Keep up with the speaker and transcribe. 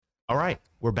All right,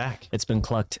 we're back. It's been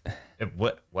clucked.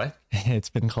 What? It's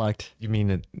been clucked. You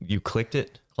mean you clicked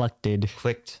it? Clucked.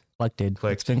 Clicked? Clucked.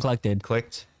 It's been clucked.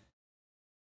 Clicked?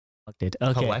 Clucked.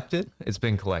 Okay. Collected? It's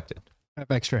been collected. I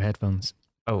have extra headphones.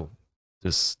 Oh,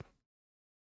 just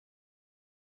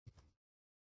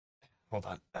hold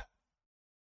on.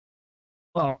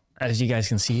 Well, as you guys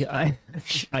can see, I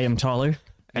am taller.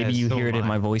 Maybe you So hear it in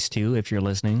am I. my voice too, if you're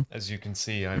listening. As you can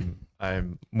see, I'm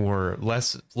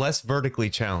less vertically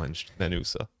challenged than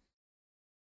Usa.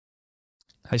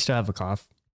 I still have a cough.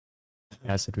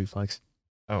 Acid reflux.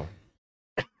 Oh.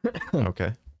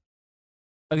 Okay.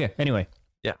 Okay. Anyway.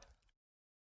 Yeah.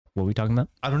 What were we talking about?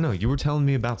 I don't know. You were telling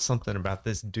me about something about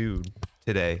this dude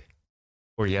today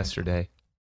or yesterday.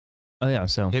 Oh yeah.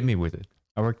 So Hit me with it.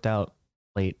 I worked out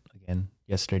late again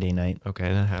yesterday night, Okay,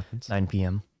 that happens. 9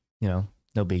 p.m. You know,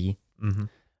 no biggie.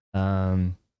 Mm-hmm.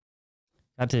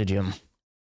 Got to the gym.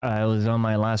 I was on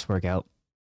my last workout.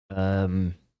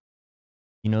 You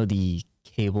know the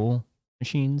cable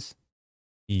machines?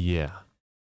 Yeah.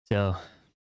 So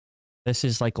this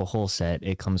is like a whole set.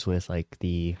 It comes with like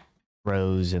the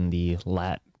rows and the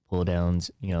lat pull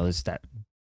downs. You know, it's that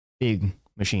big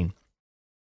machine.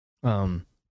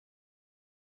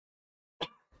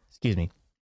 Excuse me.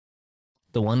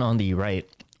 The one on the right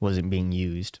wasn't being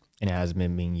used, and it has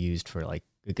been being used for like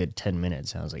a good 10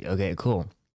 minutes. I was like, okay, cool.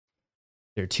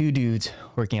 There are two dudes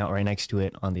working out right next to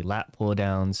it on the lat pull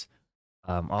downs,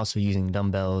 also using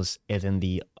dumbbells, and then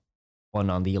the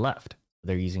one on the left.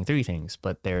 They're using three things,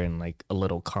 but they're in like a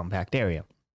little compact area.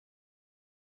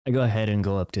 I go ahead and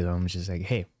go up to them, just like,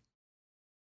 hey,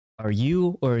 are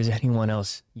you or is anyone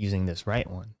else using this right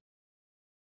one?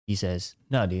 He says,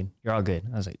 no, dude, you're all good.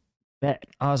 I was like, bet,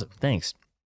 awesome, thanks.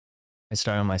 I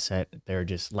start on my set. They're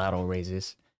just lateral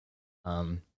raises.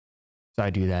 So I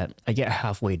do that. I get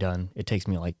halfway done. It takes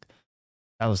me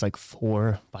that was like 4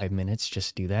 or 5 minutes just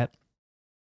to do that.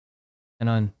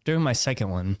 And during my second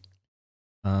one,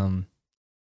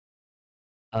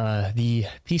 the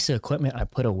piece of equipment I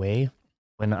put away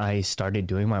when I started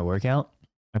doing my workout,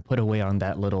 I put away on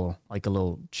that little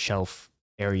shelf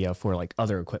area for like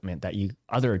other equipment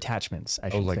other attachments, I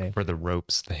should say. For the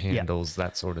ropes, the handles,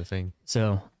 that sort of thing.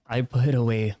 So I put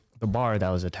away the bar that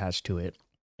was attached to it,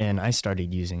 and I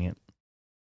started using it.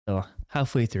 So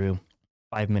halfway through,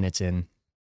 5 minutes in,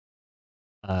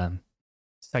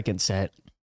 second set,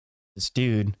 this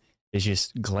dude is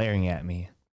just glaring at me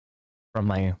from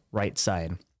my right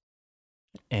side.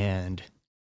 And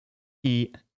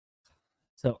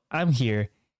so I'm here.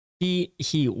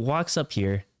 He walks up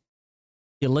here.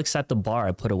 He looks at the bar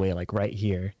I put away like right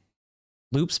here,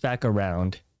 loops back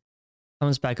around,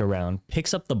 comes back around,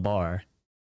 picks up the bar,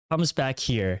 comes back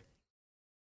here,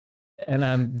 and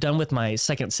I'm done with my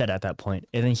second set at that point.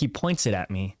 And then he points it at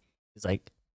me. He's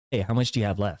like, hey, how much do you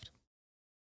have left?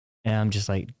 And I'm just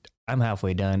like, I'm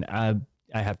halfway done. I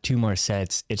have 2 more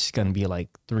sets. It's going to be like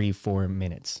 3-4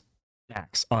 minutes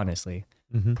max, honestly.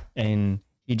 Mm-hmm. And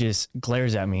he just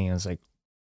glares at me and was like,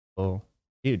 oh,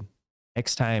 dude,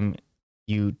 next time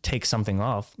you take something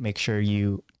off, make sure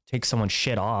you take someone's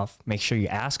shit off. Make sure you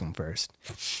ask them first.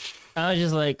 I was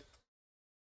just like,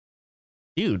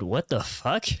 dude, what the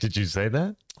fuck? Did you say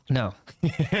that? No.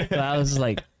 But I was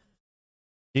like,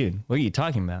 dude, what are you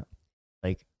talking about?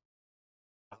 Like,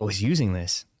 I was using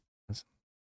this.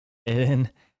 And then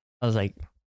I was like,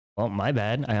 well, my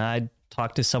bad. I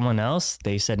talked to someone else.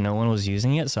 They said no one was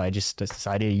using it, so I just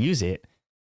decided to use it.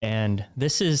 And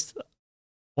this is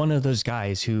one of those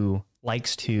guys who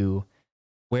likes to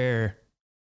wear,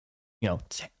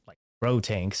 like bro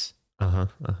tanks.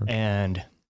 And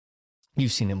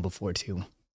you've seen him before too.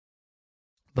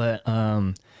 But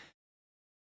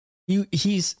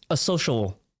he's a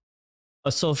social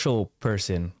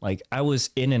person. Like, I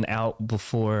was in and out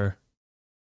before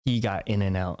he got in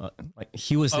and out. Like,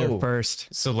 he was there first.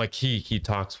 So like he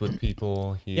talks with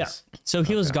people. So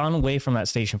he was gone away from that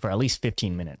station for at least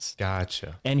 15 minutes.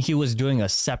 Gotcha. And he was doing a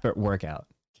separate workout.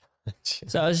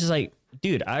 So I was just like,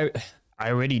 dude, I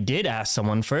already did ask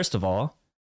someone, first of all.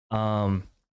 So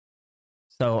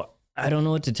I don't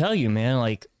know what to tell you, man.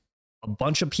 Like, a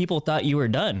bunch of people thought you were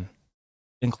done,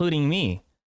 including me.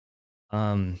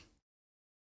 And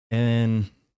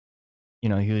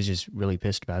he was just really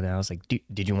pissed about it. I was like,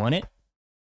 did you want it?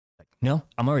 Like, no,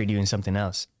 I'm already doing something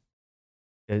else.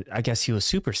 I guess he was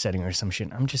supersetting or some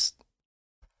shit. I'm just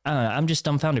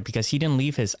dumbfounded because he didn't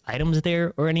leave his items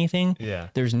there or anything. Yeah.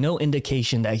 There's no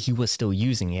indication that he was still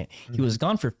using it. Mm-hmm. He was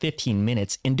gone for 15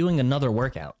 minutes and doing another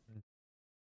workout.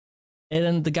 And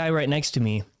then the guy right next to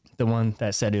me, the one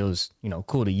that said it was,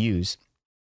 cool to use,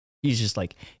 he's just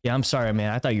like, yeah, I'm sorry,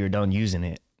 man. I thought you were done using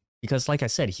it. because like I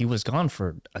said, he was gone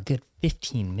for a good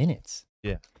 15 minutes.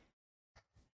 Yeah.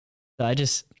 So I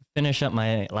just finish up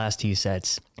my last 2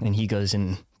 sets, and he goes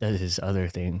and does his other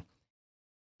thing.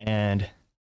 And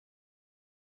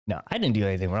no, I didn't do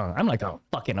anything wrong. I'm not gonna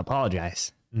fucking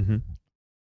apologize. Mm-hmm.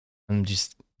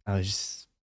 I was just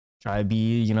try to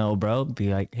be, you know, bro,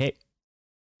 be like, hey,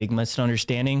 big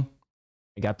misunderstanding.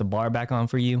 I got the bar back on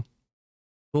for you.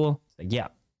 Cool. It's like, yeah.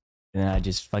 And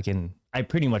then I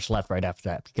pretty much left right after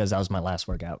that because that was my last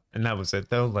workout. And that was it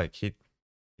though. Like he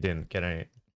didn't get any.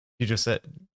 He just said,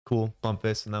 "Cool, bump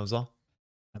this," and that was all.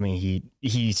 I mean,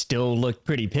 he still looked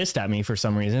pretty pissed at me for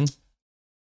some reason.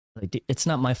 Like, it's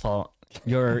not my fault.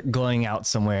 You're going out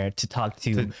somewhere to talk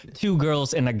to 2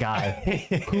 girls and a guy.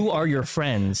 Who are your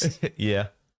friends? Yeah.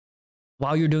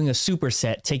 While you're doing a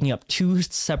superset, taking up 2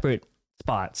 separate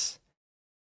spots.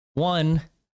 One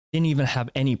didn't even have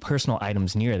any personal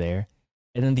items near there.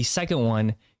 And then the second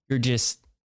one, you're just,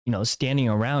 you know, standing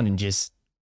around and just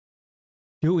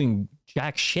doing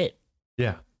jack shit.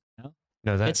 Yeah.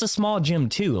 No, it's a small gym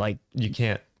too. Like,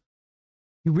 you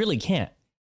really can't.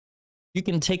 You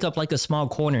can take up like a small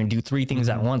corner and do 3 things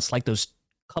at once, like those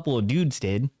couple of dudes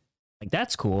did. Like,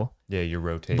 that's cool. Yeah, you're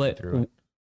rotating through it.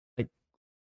 Like,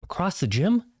 across the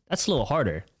gym, that's a little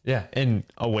harder. Yeah, and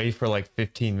away for like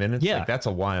 15 minutes. Yeah, like, that's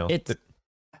a while. It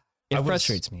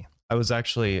frustrates me. I was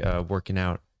actually working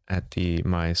out at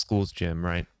my school's gym,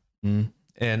 right? Mm.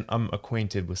 And I'm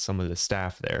acquainted with some of the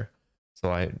staff there,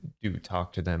 so I do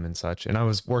talk to them and such. And I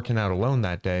was working out alone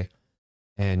that day,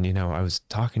 and you know, I was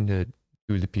talking to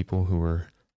the people who were,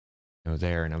 you know,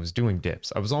 there, and I was doing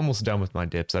dips. I was almost done with my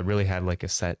dips. I really had like a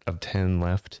set of 10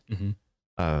 left.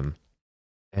 Mm-hmm.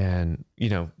 And you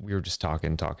know, we were just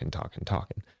talking, and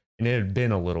it had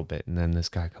been a little bit. And then this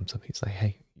guy comes up. He's like,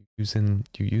 "Hey, you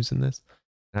using this?"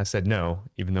 And I said no,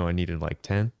 even though I needed like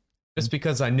 10, just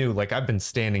because I knew, like, I've been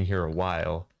standing here a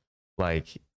while.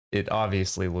 Like, it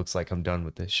obviously looks like I'm done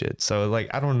with this shit. So like,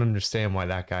 I don't understand why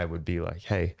that guy would be like,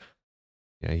 "Hey,"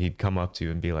 yeah, he'd come up to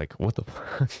you and be like, "What the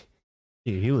fuck?"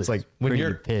 Dude, he was like, when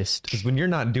you're pissed, because when you're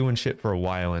not doing shit for a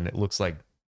while and it looks like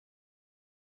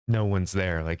no one's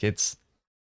there, like, there's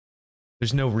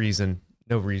no reason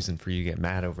for you to get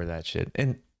mad over that shit.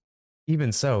 And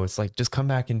even so, it's like, just come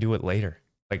back and do it later.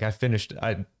 Like, I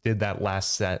did that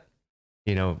last set,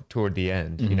 you know, toward the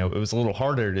end. Mm-hmm. You know, it was a little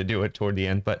harder to do it toward the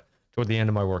end, but toward the end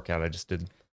of my workout, I just did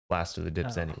last of the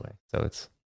dips anyway. So it's,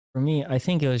 for me, I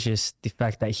think it was just the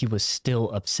fact that he was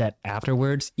still upset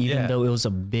afterwards, even though it was a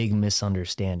big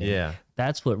misunderstanding. Yeah.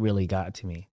 That's what really got to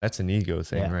me. That's an ego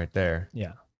thing right there.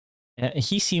 Yeah. And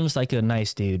he seems like a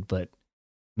nice dude, but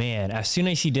man, as soon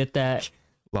as he did that,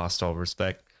 lost all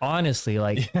respect. Honestly,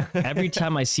 like, every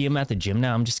time I see him at the gym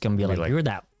now, I'm just going to be like, you're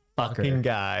that fucker.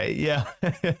 Guy. Yeah.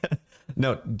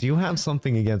 No, do you have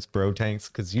something against bro tanks?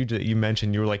 Because you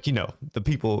mentioned, you were like, you know, the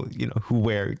people, you know, who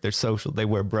wear, they're social, they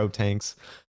wear bro tanks.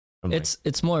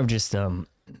 It's more of just do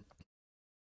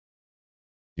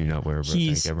you not wear a bro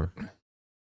tank ever?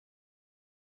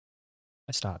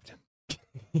 I stopped.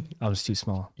 I was too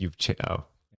small. You've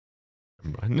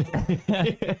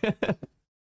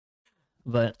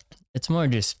But it's more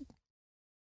just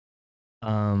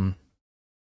I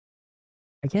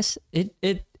guess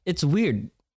it's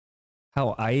weird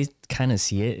how I kind of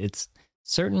see it. It's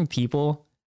certain people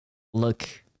look,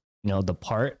 you know, the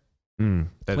part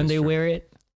when they wear it.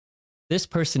 This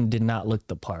person did not look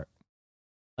the part.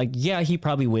 Like, yeah, he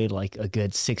probably weighed like a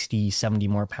good 60, 70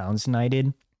 more pounds than I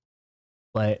did.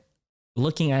 But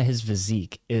looking at his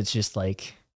physique, it's just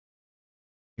like,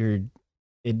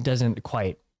 it doesn't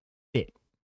quite fit.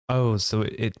 Oh, so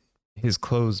his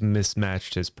clothes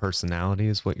mismatched his personality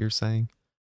is what you're saying?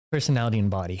 Personality and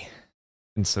body.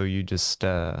 And so you just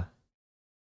got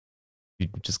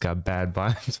bad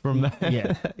vibes from that.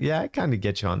 Yeah. Yeah, I kind of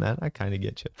get you on that. I kind of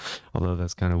get you. Although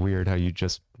that's kind of weird how you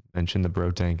just mentioned the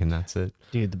bro tank and that's it.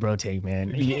 Dude, the bro tank,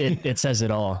 man. It says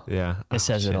it all. Yeah. It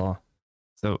says it all.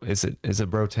 So is a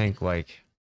bro tank like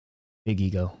big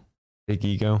ego? Big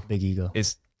ego? Big ego.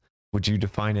 Would you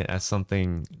define it as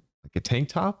something like a tank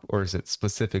top, or is it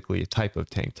specifically a type of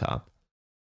tank top?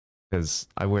 Because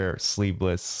I wear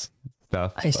sleeveless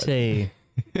stuff. I say,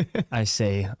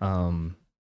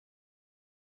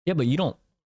 yeah, but you don't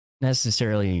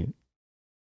necessarily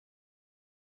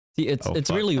see. It's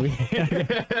really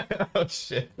weird. Oh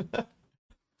shit!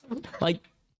 Like,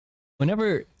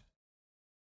 whenever,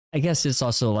 I guess it's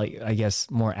also like, I guess,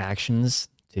 more actions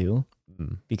too,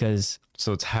 because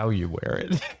so it's how you wear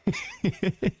it.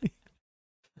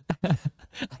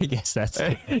 I guess that's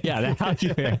that's how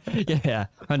you wear it. Yeah,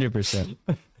 100%.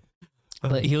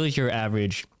 But he was your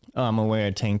average. I'm gonna wear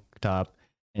a tank top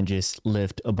and just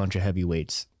lift a bunch of heavy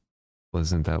weights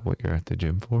Wasn't that what you're at the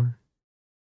gym for?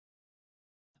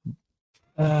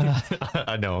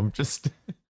 I know. I'm just.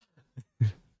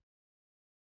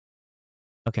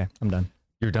 Okay, I'm done.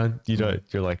 You're done.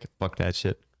 You're like, fuck that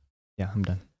shit. Yeah, I'm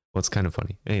done. Well, it's kind of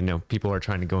funny. Hey, no, people are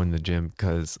trying to go in the gym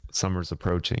because summer's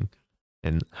approaching.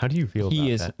 And how do you feel about that?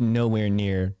 He is nowhere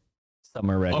near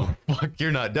summer ready. Oh, fuck,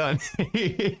 you're not done.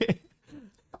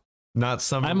 Not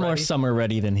summer I'm ready? more summer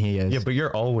ready than he is. Yeah, but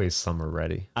you're always summer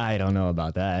ready. I don't know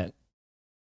about that.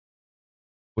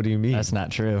 What do you mean? That's not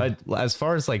true. As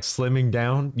far as like slimming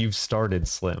down, you've started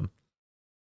slim.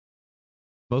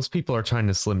 Most people are trying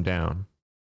to slim down.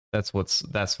 That's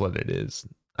what it is.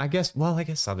 I guess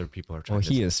other people are trying Well,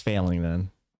 to he is failing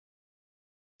then.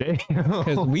 Damn.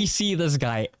 Because we see this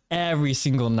guy every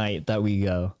single night that we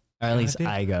go. Or at least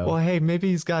I go. Well, hey, maybe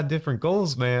he's got different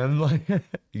goals, man. Like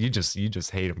you just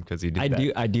hate him because he did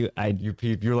that. I do.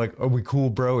 You're like, are we cool,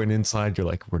 bro? And inside you're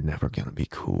like, we're never gonna be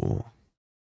cool.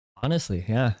 Honestly,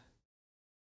 yeah.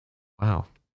 Wow.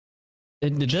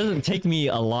 It doesn't take me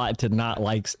a lot to not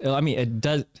like. I mean, it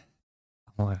does.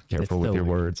 Oh, Careful with your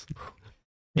words.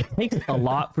 It takes a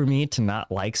lot for me to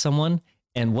not like someone,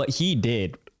 and what he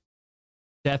did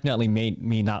definitely made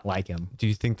me not like him. Do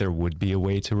you think there would be a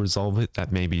way to resolve it?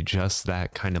 That maybe just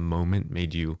that kind of moment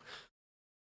made you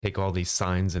take all these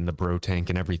signs and the bro tank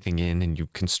and everything in, and you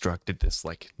constructed this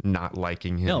like not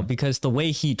liking him? No, because the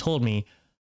way he told me,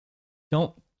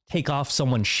 don't take off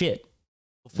someone's shit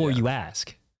before you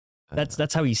ask.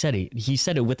 That's how he said it. He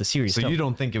said it with a serious tone. You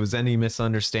don't think it was any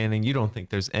misunderstanding? You don't think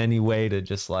there's any way to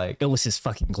just like... It was his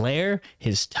fucking glare,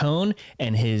 his tone,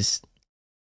 and his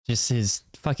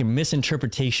fucking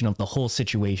misinterpretation of the whole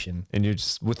situation. And you're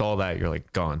just, with all that, you're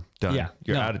like, gone, done. Yeah.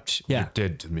 You're out of... You're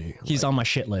dead to me. He's on my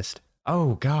shit list.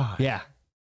 Oh, God. Yeah.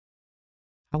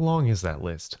 How long is that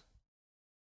list?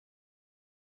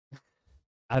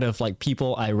 Out of like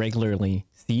people I regularly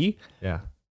see. Yeah.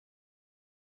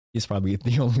 He's probably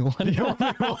the only one. The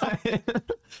only one.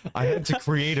 I had to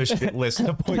create a shit list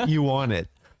to put you on it.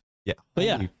 Yeah. But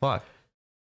Holy fuck.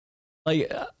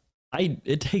 Like,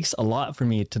 it takes a lot for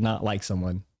me to not like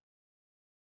someone.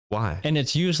 Why? And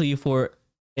it's usually Is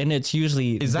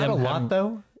that a lot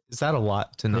though? Is that a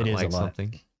lot to not like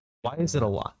something? Why is it a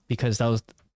lot? Because that was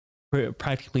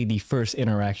practically the first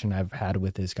interaction I've had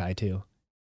with this guy too.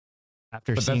 But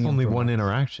that's only one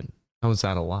interaction. How is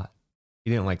that a lot? He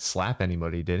didn't like slap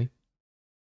anybody, did he?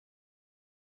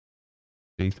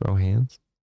 Did he throw hands?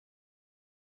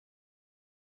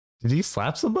 Did he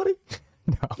slap somebody?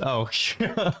 No. Oh,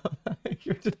 yeah,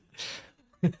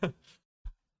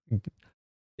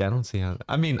 I don't see how.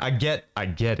 I mean, I get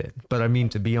it, but I mean,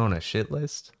 to be on a shit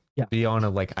list, be on a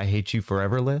like I hate you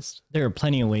forever list. There are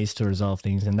plenty of ways to resolve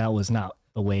things, and that was not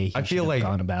the way he I feel like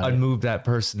gone about I'd it. move that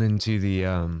person into the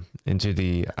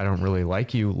I don't really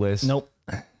like you list. Nope.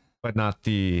 But not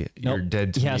the you're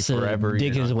dead to he me has forever. To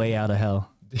dig his way out of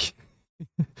hell.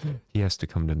 He has to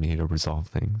come to me to resolve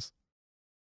things.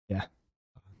 Yeah.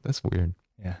 That's weird.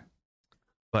 Yeah.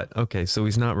 But okay, so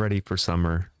he's not ready for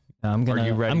summer. I'm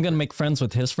gonna make friends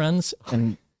with his friends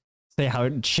and say how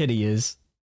shit he is.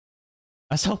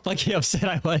 That's how fucking upset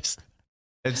I was.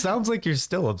 It sounds like you're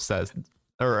still obsessed.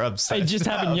 Or upset. It just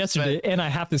happened yesterday, and I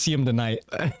have to see him tonight.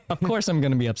 Of course I'm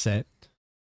gonna be upset.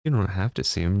 You don't have to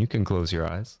see him. You can close your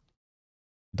eyes.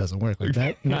 Doesn't work like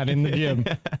that. Not in the gym.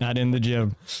 Not in the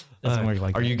gym. Doesn't work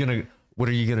like that. What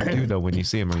are you gonna do though when you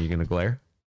see him? Are you gonna glare?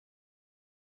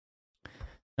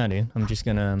 No, dude. I'm just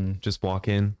gonna just walk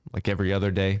in like every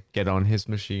other day, get on his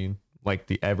machine like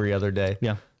every other day.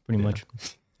 Yeah, pretty much.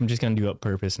 I'm just gonna do it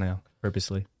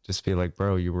purposely. Just be like,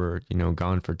 bro, you were,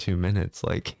 gone for 2 minutes.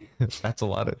 Like, that's a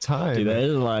lot of time. Dude, that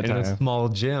is a lot of time. In a small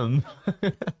gym.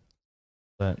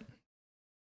 But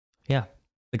yeah,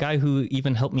 the guy who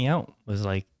even helped me out was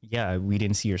like, yeah, we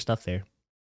didn't see your stuff there.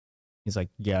 He's like,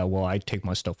 yeah, well, I take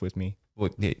my stuff with me. Well,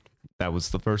 that was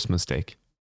the first mistake.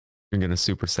 You're going to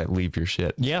superset leave your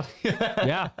shit. Yeah.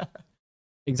 Yeah.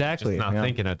 Exactly. Just not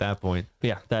thinking at that point. But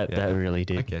yeah, that really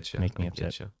did make me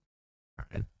upset. All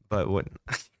right. But what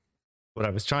I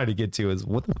was trying to get to is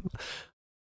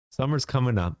summer's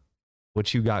coming up.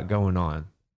 What you got going on?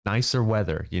 Nicer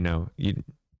weather, you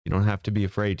don't have to be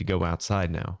afraid to go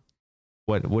outside now.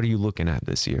 What are you looking at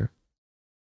this year?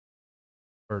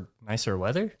 For nicer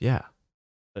weather? Yeah.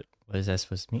 But what is that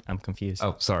supposed to mean? I'm confused.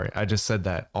 Oh, sorry. I just said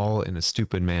that all in a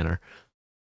stupid manner.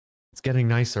 It's getting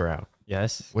nicer out.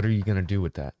 Yes. What are you going to do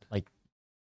with that? Like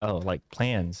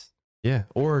plans. Yeah.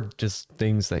 Or just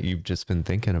things that you've just been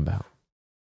thinking about.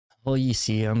 Well, you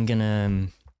see, I'm gonna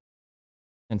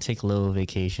take a little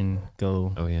vacation.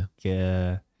 Go. Oh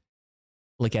yeah.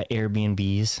 Look at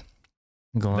Airbnbs.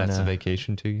 That's a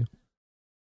vacation to you.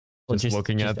 Well, just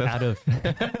looking at them. out of, look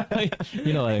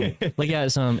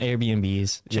at some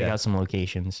Airbnbs, check out some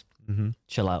locations,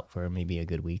 chill out for maybe a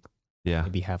good week. Yeah.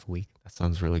 Maybe half a week. That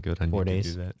sounds really good. I 4 need days,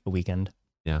 to do that. a weekend.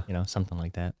 Yeah. Something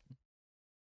like that.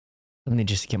 Something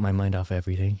just to get my mind off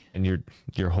everything. And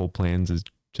your whole plans is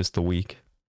just a week,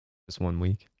 just 1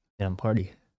 week. Yeah,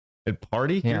 party. And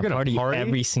party? Yeah, You're gonna party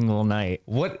every single night.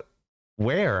 What?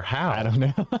 Where? How? I don't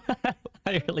know.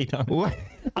 I really don't. What?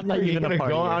 I'm not even gonna a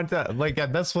party go yet. on to like.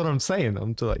 That's what I'm saying.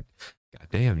 I'm to like, God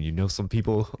damn, you know some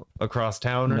people across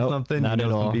town or Nope, something. not you at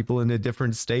know some all. people in a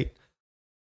different state.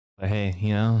 But hey,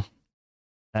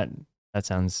 that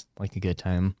sounds like a good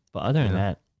time. But other than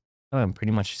that, I'm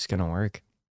pretty much just gonna work.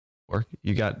 Work.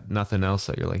 You got nothing else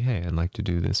that you're like, hey, I'd like to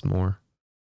do this more.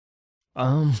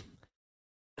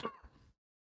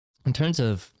 In terms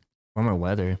of warmer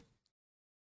weather,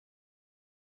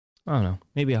 I don't know.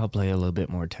 Maybe I'll play a little bit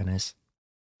more tennis.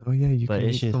 Oh yeah, you But can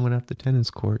it's meet just- someone at the tennis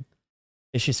court.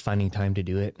 It's just finding time to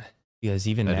do it because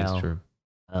even That now, is true.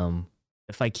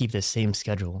 if I keep the same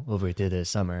schedule over through the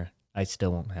summer, I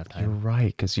still won't have You're time.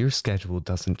 right, because your schedule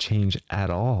doesn't change at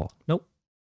all. Nope.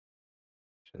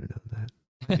 Should have known that.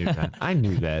 I knew that. I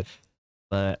knew that.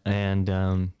 But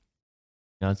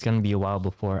it's gonna be a while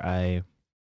before I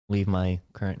leave my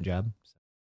current job.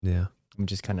 Yeah. I'm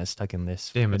just kind of stuck in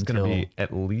this. Damn, it's gonna until- be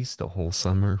at least a whole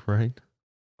summer, right?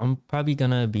 I'm probably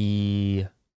gonna be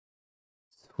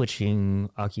switching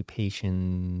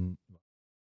occupations,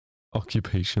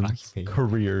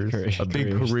 Careers, a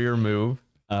big Careers. career move.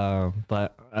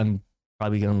 but I'm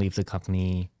probably gonna leave the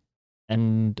company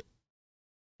end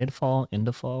of fall.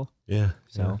 Yeah.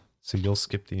 So- so you'll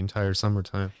skip the entire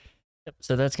summertime. Yep.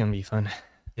 So that's gonna be fun.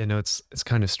 Yeah, no, it's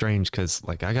kind of strange because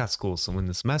like I got school, so when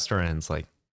the semester ends, like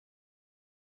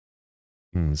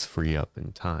things free up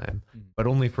in time, but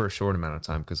only for a short amount of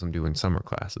time because I'm doing summer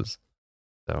classes.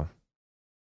 So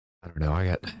I don't know.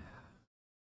 As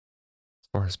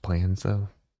far as plans though,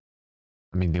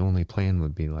 I mean, the only plan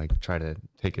would be like try to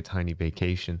take a tiny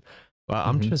vacation. Well,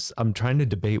 I'm trying to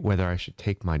debate whether I should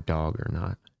take my dog or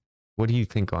not. What do you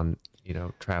think on,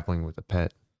 traveling with a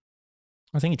pet?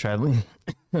 I think traveling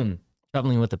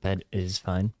with a pet is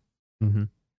fine. Mm-hmm.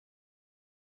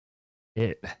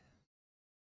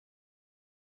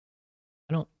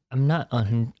 I'm not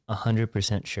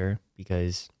 100% sure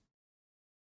because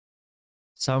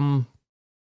some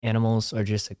animals are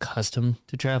just accustomed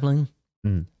to traveling.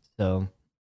 Mm. So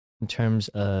in terms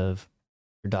of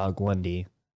your dog Wendy,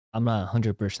 I'm not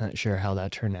 100% sure how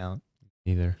that turned out.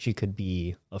 Either. She could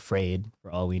be afraid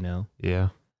for all we know. Yeah.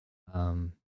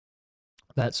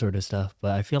 That sort of stuff.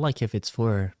 But I feel like if it's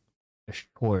for a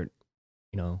short,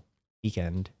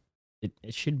 weekend, it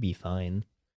should be fine.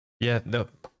 Yeah. No,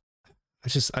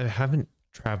 I haven't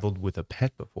traveled with a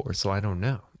pet before, so I don't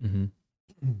know. Mm-hmm.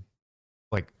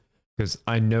 Like, because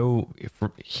I know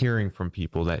from hearing from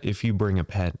people that if you bring a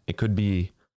pet, it could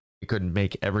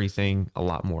make everything a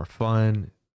lot more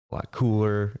fun, a lot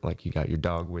cooler. Like you got your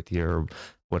dog with you or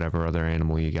whatever other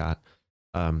animal you got.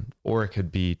 Or it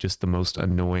could be just the most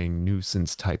annoying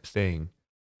nuisance type thing.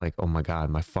 Like, oh my God,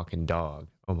 my fucking dog.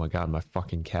 Oh my God, my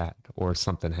fucking cat. Or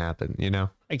something happened,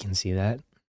 I can see that.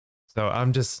 So I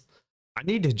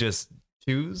need to just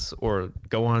choose or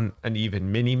go on an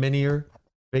even minier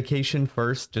vacation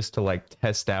first just to like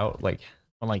test out like,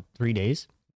 On like 3 days?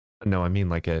 no, I mean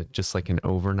like an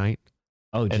overnight.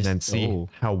 Oh, And then see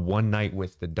how one night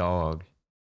with the dog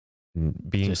and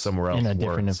being just somewhere else in a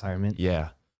different works. environment. Yeah.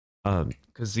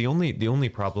 Because the only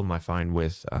problem I find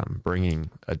with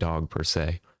bringing a dog per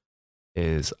se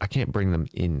is I can't bring them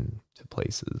into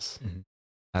places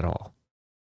at all.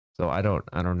 So I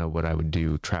don't know what I would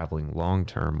do traveling long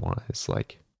term wise,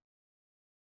 like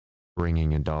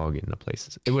bringing a dog into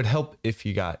places. It would help if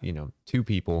you got 2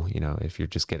 people, if you're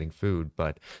just getting food.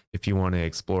 But if you want to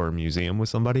explore a museum with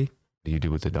somebody, what do you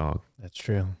do with the dog? That's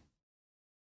true.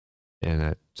 And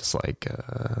it just like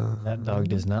That dog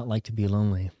does not like to be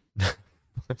lonely.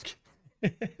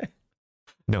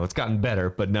 No, it's gotten better,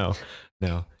 but no.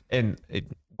 And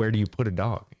where do you put a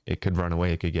dog? It could run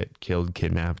away. It could get killed,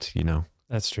 kidnapped,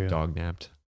 That's true. dog napped.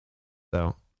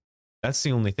 So that's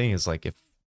the only thing is like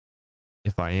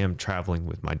if I am traveling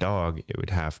with my dog, it would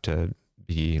have to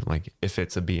be like if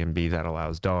it's a B&B that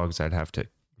allows dogs, I'd have to,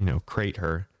 crate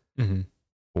her Mm-hmm.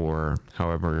 for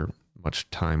however much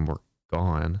time we're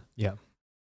gone. Yeah.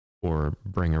 Or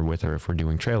bring her with her if we're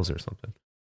doing trails or something.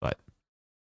 But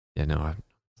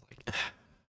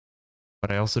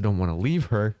but I also don't want to leave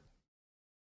her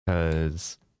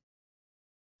because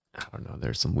I don't know,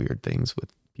 there's some weird things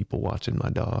with people watching my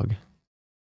dog.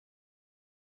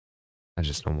 I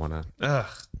just don't want to.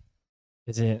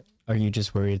 Are Are you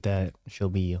just worried that she'll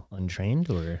be untrained,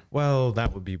 or? Well,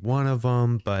 that would be one of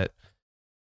them, but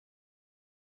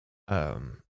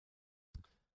um,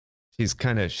 she's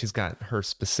got her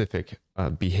specific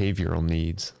behavioral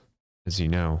needs, as you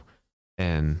know,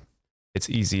 and it's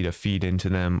easy to feed into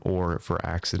them or for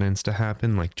accidents to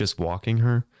happen, like just walking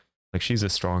her. Like she's a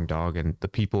strong dog, and the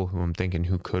people who I'm thinking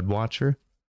who could watch her,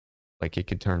 like it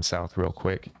could turn south real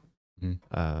quick.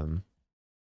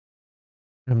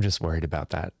 I'm just worried about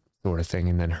that sort of thing,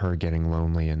 and then her getting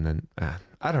lonely, and then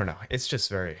I don't know. It's just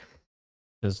very,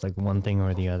 Just like one thing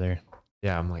or the other.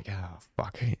 yeah. I'm like, oh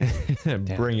fuck,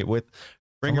 bring it with,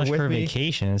 bring So her much with for me.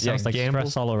 vacation. It Yeah, sounds like gamble.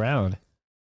 stress all around.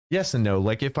 Yes and no.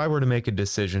 Like if I were to make a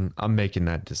decision, I'm making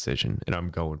that decision, and I'm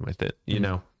going with it. You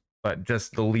know. But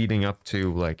just the leading up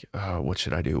to like, oh, what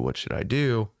should I do? What should I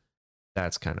do?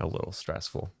 That's kind of a little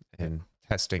stressful. And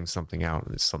testing something out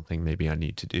is something maybe I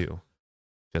need to do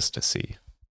just to see.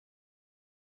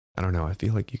 I don't know. I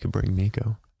feel like you could bring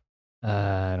Nico.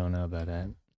 I don't know about that.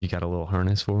 You got a little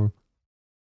harness for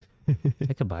him?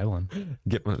 I could buy one.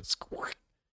 Get one.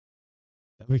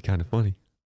 That'd be kind of funny.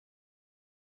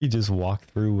 You just walk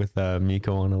through with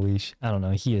Miko on a leash. I don't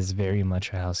know. He is very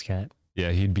much a house cat.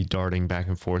 Yeah, he'd be darting back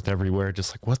and forth everywhere,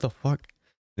 just like, what the fuck?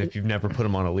 And if you've never put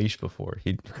him on a leash before,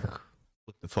 he'd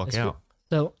flip the fuck out.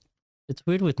 So it's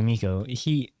weird with Miko.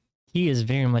 He is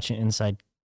very much an inside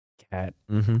cat,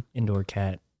 indoor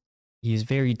cat. He's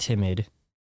very timid,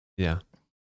 Yeah.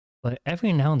 but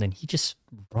every now and then he just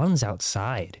runs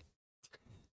outside.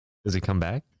 Does he come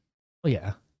back? Oh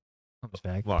yeah, comes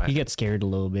back. Why? He gets scared a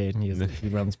little bit, and he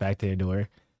runs back to the door.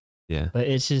 Yeah. But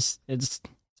it's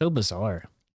so bizarre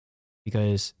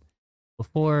because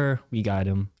before we got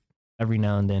him, every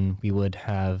now and then we would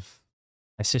have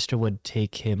my sister would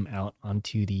take him out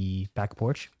onto the back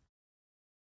porch,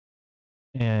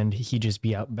 and he'd just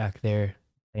be out back there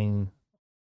playing.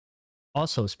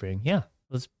 Also spring, yeah, it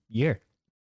was year.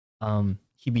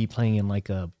 He'd be playing in like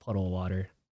a puddle of water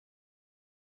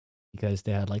because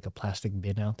they had like a plastic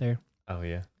bin out there. Oh,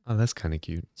 yeah. Oh, that's kind of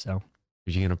cute. So Are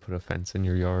you going to put a fence in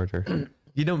your yard? Or,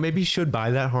 you know, maybe you should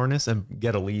buy that harness and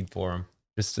get a lead for him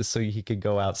just so he could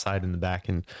go outside in the back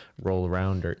and roll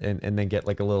around and then get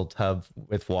like a little tub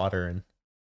with water. And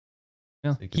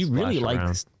yeah, so he really splash around.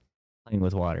 likes playing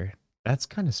with water. That's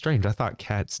kind of strange. I thought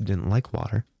cats didn't like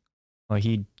water. Well,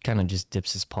 he kind of just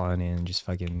dips his paw in it and just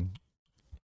fucking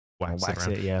Wax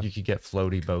it. Yeah, You could get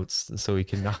floaty boats so he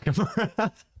can knock him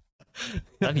around.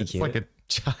 That'd be It's cute. like a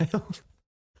child.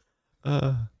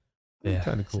 yeah,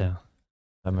 kind of cool. So,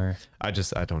 bummer. I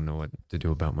don't know what to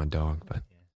do about my dog, but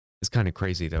it's kind of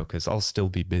crazy though, because I'll still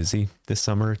be busy this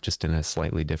summer, just in a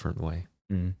slightly different way.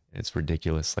 It's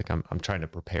ridiculous. Like I'm trying to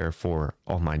prepare for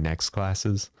all my next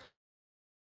classes.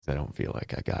 I don't feel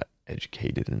like I got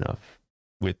educated enough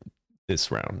with this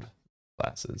round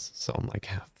classes. So I'm like,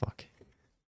 fuck.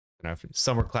 And I have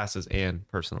summer classes and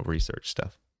personal research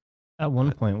stuff. At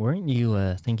one point, weren't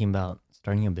you thinking about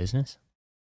starting a business?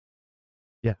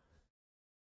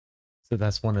 So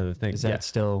that's one of the things. Is that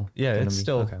still? Yeah, gonna it's be-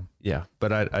 still. okay. Yeah,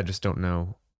 but I just don't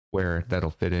know where that'll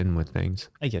fit in with things.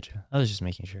 I get you. I was just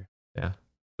making sure. Yeah.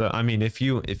 But I mean, if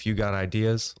you got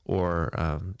ideas or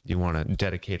you want to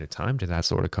dedicate a time to that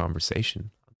sort of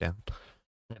conversation, I'm down.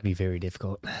 That'd be very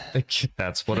difficult.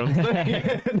 That's what I'm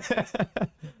saying.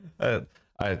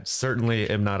 I certainly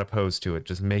am not opposed to it.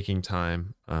 Just making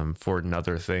time for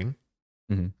another thing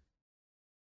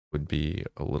would be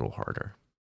a little harder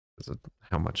because of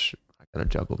how much I gotta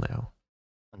juggle now.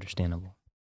 Understandable.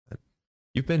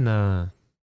 You've been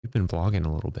vlogging a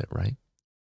little bit, right?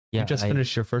 Yeah, You just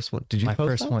finished your first one. Did you my post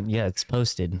first that? one. Yeah, it's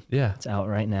posted. Yeah. It's out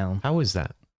right now. How was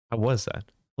that? How was that?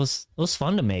 It was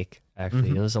fun to make. Actually,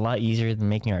 it was a lot easier than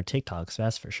making our TikToks.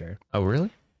 That's for sure. Oh, really?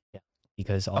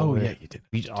 Because you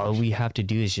did. all we have to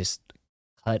do is just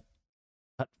cut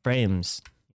frames.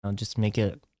 Just make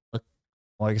it look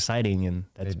more exciting, and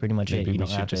that's pretty much it. Maybe You we don't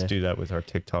should have just to. do that with our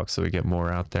TikTok so we get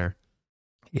more out there.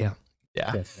 Yeah.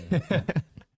 Yeah. Definitely.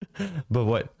 But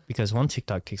what? Because one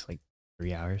TikTok takes like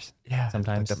 3 hours. Yeah.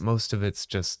 Sometimes. Like that most of it's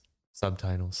just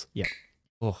subtitles. Yeah.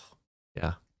 Oh,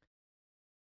 yeah.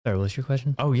 Sorry, what's your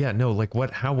question? Oh, yeah. No, like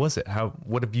how was it?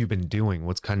 What have you been doing?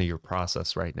 What's kind of your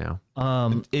process right now?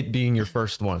 It being your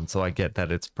first one. So I get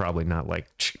that it's probably not like.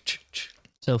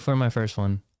 So for my first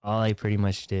one, all I pretty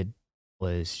much did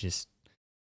was just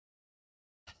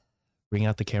bring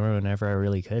out the camera whenever I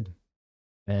really could.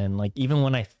 And like, even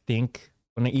when I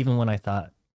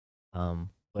thought,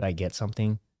 would I get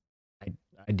something?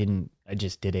 I didn't, I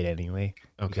just did it anyway.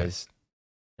 Okay. Because,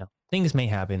 things may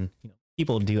happen.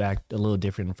 People do act a little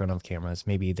different in front of cameras.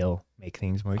 Maybe they'll make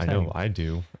things more I exciting. know I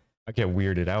do. I get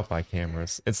weirded out by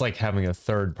cameras. It's like having a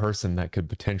third person that could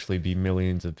potentially be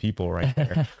millions of people right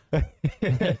there.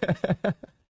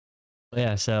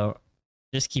 Yeah, so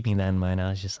just keeping that in mind, I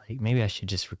was just like, maybe I should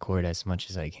just record as much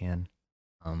as I can.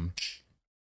 That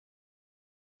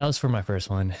was for my first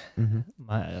one.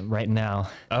 Right now.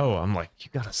 Oh, I'm like, you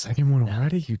got a second one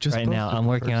already? You just right now I'm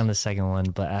working on the second one,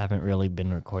 but I haven't really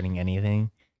been recording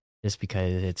anything, just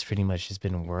because it's pretty much just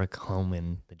been work, home,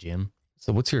 and the gym.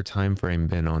 So what's your time frame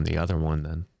been on the other one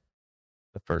then?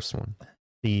 The first one.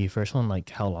 The first one, like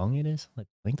how long it is, like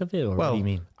length of it, or what do you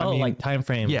mean? I mean, like time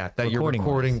frame. Yeah, that you're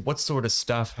recording. What sort of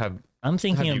stuff I'm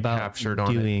thinking have you about captured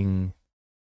on doing?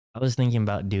 I was thinking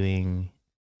about doing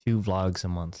 2 vlogs a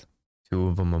month. 2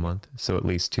 of them a month, so at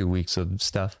least 2 weeks of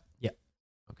stuff. Yeah.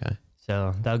 Okay.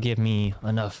 So that'll give me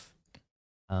enough.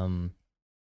 I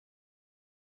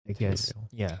guess.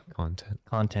 Yeah.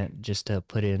 Content just to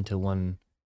put it into one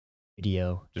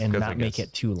video Just and 'cause not make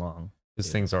it too long.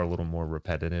 Because things are a little more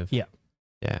repetitive. Yeah.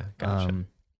 Yeah. Gotcha.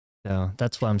 So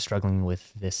that's why I'm struggling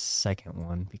with this second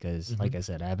one, because like I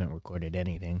said, I haven't recorded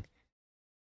anything.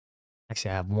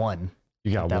 Actually, I have one.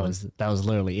 You got that one. That was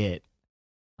literally it.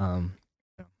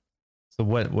 So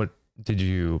what did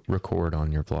you record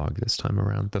on your vlog this time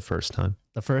around? The first time?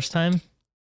 The first time?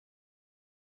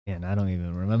 Man, I don't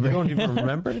even remember. You don't even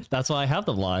remember? That's why I have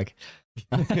the vlog.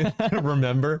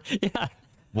 Remember? Yeah.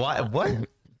 What?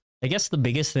 I guess the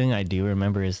biggest thing I do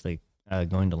remember is like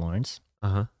going to Lawrence.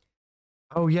 Uh-huh.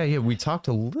 Oh yeah. We talked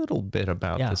a little bit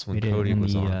about this when we did Cody in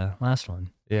was the on. last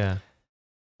one. Yeah.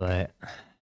 But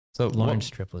so Lawrence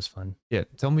trip was fun. Yeah,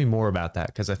 tell me more about that,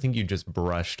 because I think you just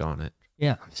brushed on it.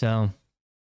 Yeah. So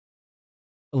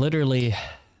literally,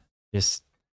 I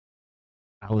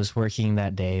was working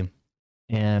that day,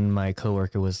 and my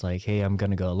coworker was like, "Hey, I'm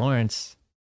gonna go to Lawrence.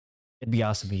 It'd be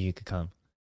awesome if you could come."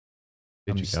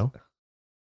 Did you go?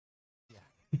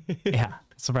 Yeah,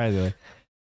 surprisingly.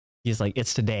 He's like,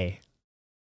 "It's today."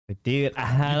 Like, dude,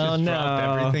 I don't know.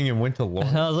 Dropped everything and went to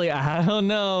Lawrence. I was like, I don't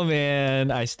know, man.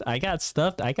 I got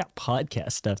stuff. I got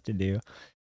podcast stuff to do.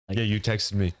 Like, yeah, you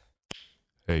texted me.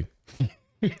 Hey.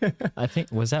 I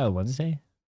think, was that a Wednesday?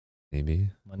 Maybe.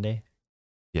 Monday?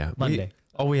 Yeah. Monday.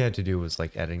 All we had to do was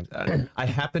like editing. I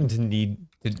happened to need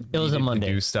to, it was a Monday.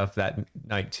 To do stuff that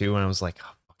night too. And I was like,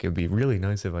 oh, fuck, it would be really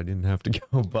nice if I didn't have to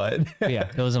go. But yeah,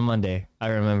 it was a Monday. I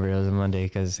remember it was a Monday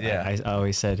because I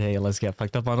always said, hey, let's get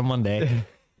fucked up on a Monday.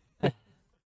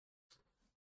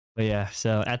 But yeah,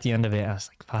 so at the end of it, I was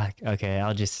like, fuck, okay,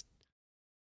 I'll just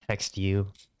text you,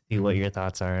 see what your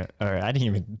thoughts are. Or I didn't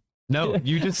even. No,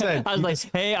 you just said. I was like,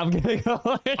 hey, I'm going to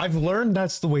go. I've learned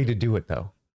that's the way to do it,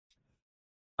 though.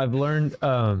 I've learned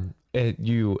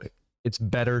it's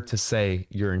better to say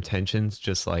your intentions,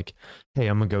 just like, hey,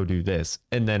 I'm going to go do this,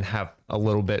 and then have a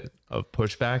little bit of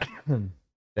pushback,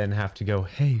 then have to go,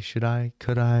 hey, should I,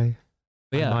 could I?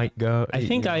 Yeah, I might go. I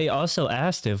think I also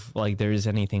asked if like there's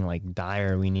anything like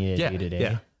dire we need to do today.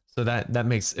 Yeah. So that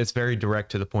makes it's very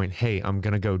direct to the point. Hey, I'm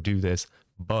gonna go do this,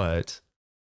 but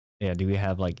yeah, do we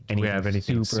have like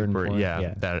anything super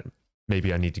yeah, that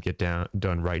maybe I need to get done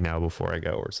right now before I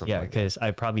go or something. Yeah, because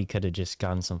I probably could have just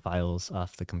gotten some files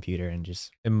off the computer and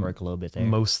just work a little bit there.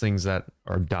 Most things that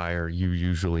are dire, you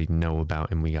usually know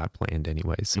about, and we got planned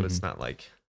anyway, so it's not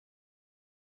like.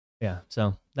 Yeah,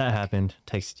 so that happened.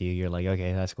 Texted you. You're like,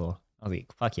 okay, that's cool. I was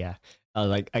like, fuck yeah. I was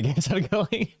like, I guess I'm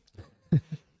going. I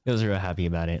was real happy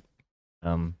about it.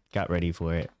 Got ready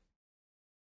for it.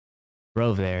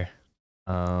 Drove there.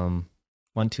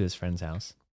 Went to his friend's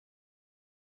house.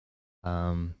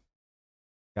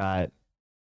 Got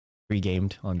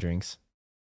pre-gamed on drinks.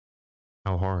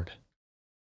 How hard?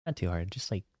 Not too hard.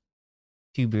 Just like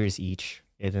 2 beers each.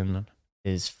 And then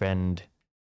his friend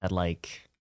had like,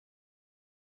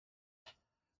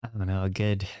 I don't know, a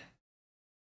good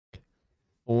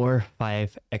 4 or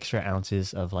 5 extra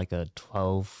ounces of like a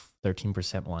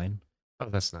 13% wine. Oh,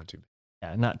 that's not too bad.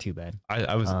 Yeah, not too bad.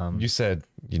 I was, you said,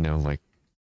 like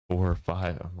 4 or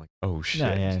 5. I'm like, oh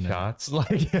shit, shots.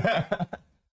 Like,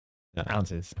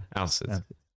 Ounces.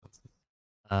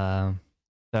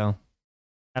 So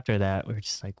after that, we were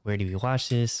just like, where do we watch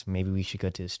this? Maybe we should go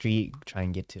to the street, try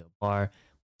and get to a bar.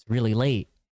 It's really late.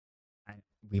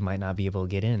 We might not be able to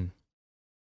get in.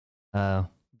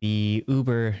 The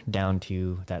Uber down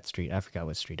to that street. I forgot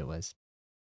what street it was.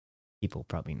 People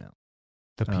probably know.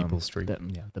 The People Street.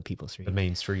 The People Street. The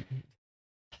main street.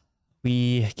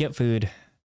 We get food. It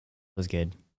was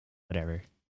good. Whatever.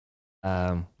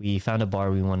 We found a bar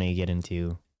we wanted to get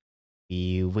into.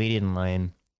 We waited in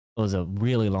line. It was a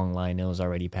really long line. It was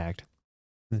already packed.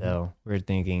 So we're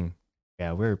thinking,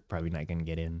 yeah, we're probably not going to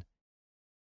get in.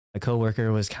 My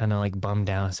coworker was kind of like bummed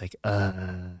out. It's like,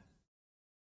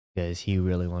 because he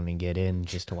really wanted to get in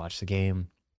just to watch the game.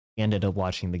 He ended up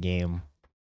watching the game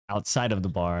outside of the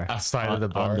bar. Outside of the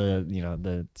bar? On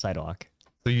the sidewalk.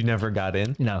 So you never got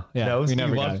in? No. Yeah. No, we so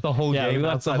never you watched the whole game. We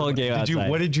watched the whole game outside.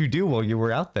 What did you do while you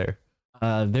were out there?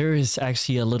 There is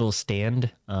actually a little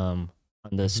stand on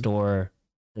the store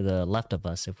to the left of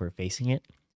us if we're facing it.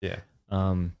 Yeah.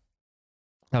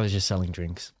 I was just selling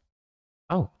drinks.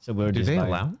 Oh, so we were did just they buying.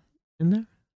 allow in there?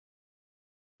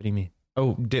 What do you mean?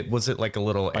 Oh, was it like a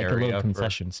little Like area? a little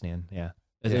concession stand, yeah.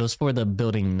 Yeah. It was for the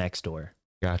building next door.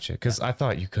 Gotcha. Because I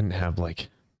thought you couldn't have like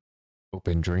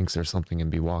open drinks or something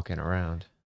and be walking around.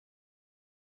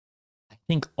 I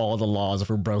think all the laws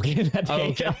were broken that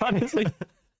day, honestly.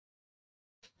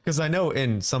 Because I know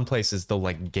in some places they'll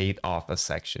like gate off a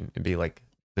section and be like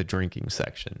the drinking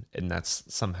section, and that's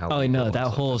somehow. Oh no, that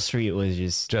whole street was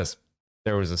just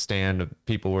there was a stand of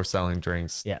people were selling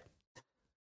drinks. Yeah.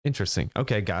 Interesting.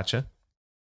 Okay, gotcha.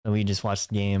 And we just watched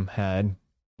the game, had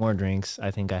more drinks.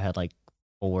 I think I had like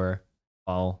 4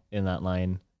 all in that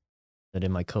line. So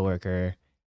did my coworker.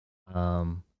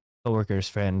 Coworker's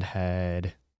friend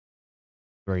had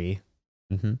 3.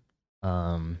 Mm-hmm.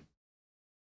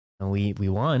 And we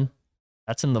won.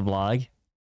 That's in the vlog.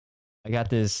 I got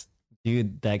this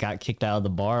dude that got kicked out of the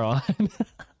bar on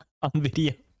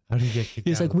video. How did you get kicked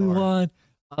He's out like, of the we bar? won.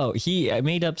 Oh, I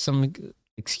made up some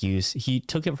excuse. He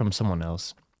took it from someone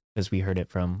else because we heard it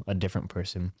from a different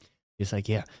person. He's like,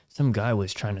 yeah, some guy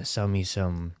was trying to sell me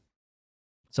some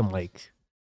like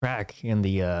crack in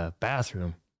the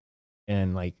bathroom,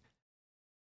 and like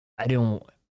I don't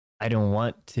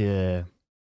want to,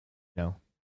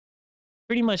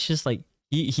 pretty much just like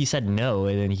he said no,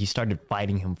 and then he started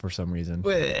fighting him for some reason.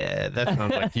 That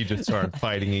sounds like you just started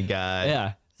fighting a guy.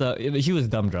 Yeah, so he was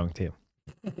dumb drunk too.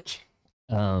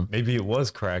 Maybe it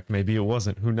was crack, maybe it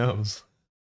wasn't. Who knows?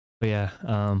 But yeah,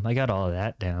 I got all of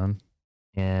that down,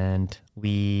 and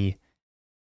we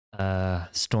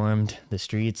stormed the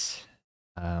streets.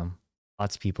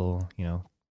 Lots of people,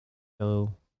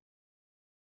 go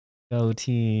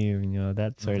team,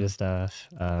 that sort of stuff.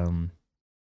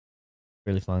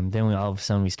 Really fun. Then all of a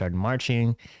sudden we started marching,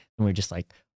 and we're just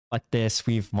like, fuck this.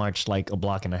 We've marched like a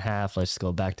block and a half. Let's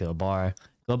go back to a bar.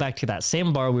 Go back to that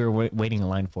same bar we were waiting in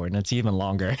line for, and it's even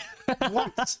longer.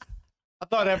 What? I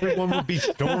thought everyone would be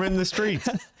storming the streets.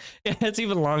 Yeah, it's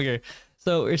even longer.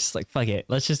 So we're just like, fuck it.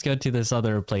 Let's just go to this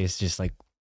other place, just like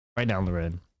right down the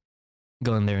road.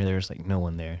 Go in there. There's like no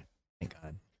one there. Thank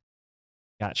God.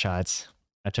 Got shots.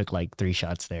 I took like 3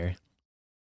 shots there.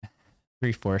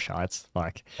 3-4 shots.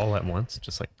 Fuck. All at once?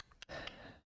 Just like.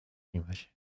 Pretty much.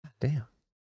 Damn.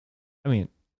 I mean,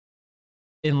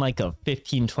 in like a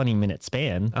 15-20 minute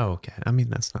span. Oh, okay. I mean,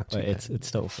 that's not too But bad. it's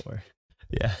still 4.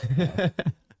 Yeah. It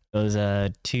was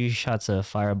 2 shots of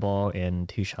Fireball and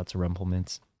 2 shots of Rumple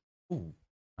Mints. Ooh.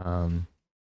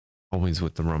 Always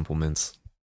with the Rumple Mints.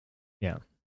 Yeah.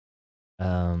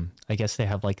 I guess they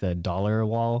have like the dollar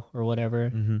wall or whatever.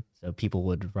 Mm-hmm. So people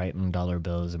would write in dollar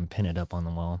bills and pin it up on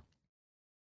the wall.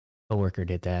 Coworker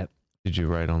did that. Did you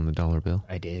write on the dollar bill?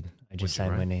 I did. I What'd just you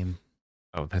signed my write? name.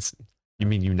 Oh, you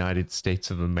mean United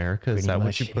States of America? Is Pretty that what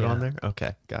much, you put on yeah. there?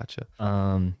 Okay, gotcha.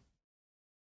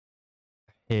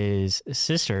 His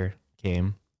sister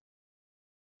came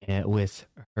with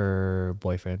her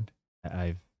boyfriend that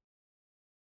I've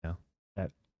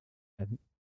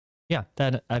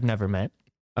never met.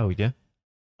 Oh, yeah?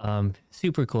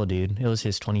 Super cool dude. It was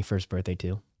his 21st birthday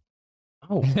too.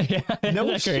 Oh, Yeah, no isn't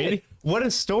that shit. crazy? What a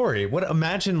story.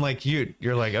 Imagine like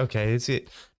you're like, okay, it's it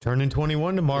turning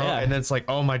 21 tomorrow. Yeah. And then it's like,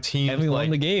 oh, my team And we won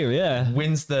the game, yeah.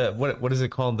 wins the, what is it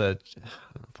called? I don't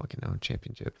fucking know,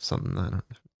 championship, something. I don't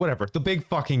whatever. The big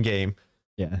fucking game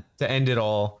Yeah. to end it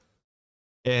all.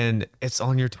 And it's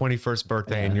on your 21st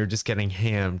birthday and Yeah. you're just getting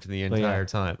hammed the But yeah, entire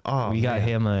time. Oh, we got man.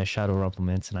 him a shot of Rumple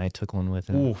Mints, and I took one with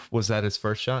him. Ooh, was that his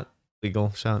first shot?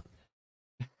 Legal shot?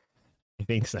 I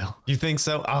think so. You think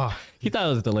so? Ah, He thought it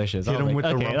was delicious. I hit was him like, with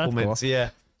the okay, Rumple that's cool. Mints. Yeah.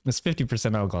 It's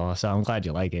 50% alcohol, so I'm glad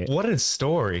you like it. What a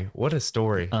story. What a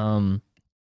story.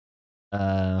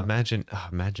 Imagine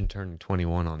turning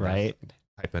 21 on Right. that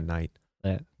type of night.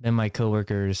 Then my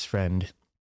coworker's friend,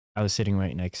 I was sitting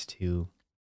right next to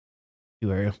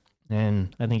her,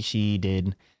 and I think she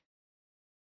did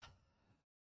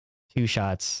 2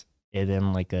 shots and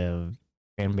then like a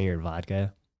cranberry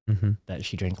vodka Mm-hmm. that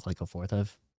she drank like a 4th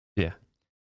of. Yeah.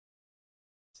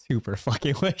 Super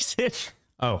fucking wasted.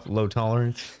 Oh, low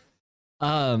tolerance.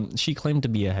 She claimed to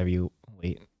be a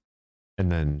heavyweight,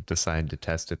 And then decide to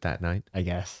test it that night. I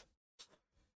guess.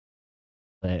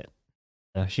 But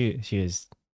she was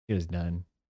done.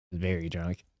 She was very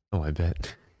drunk. Oh, I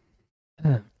bet.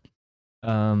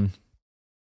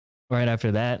 Right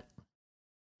after that,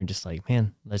 We're just like,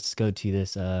 man, let's go to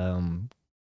this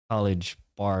college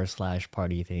bar /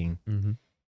 party thing. Mm-hmm.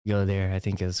 Go there. I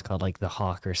think it's called like the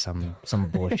Hawk or some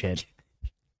bullshit.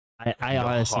 I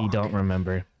honestly Hawk. don't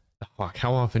remember. The Hawk.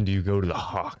 How often do you go to the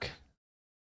Hawk?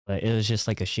 But it was just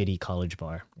like a shitty college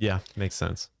bar. Yeah, makes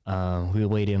sense. We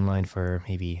waited in line for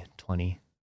maybe 20,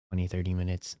 30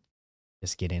 minutes.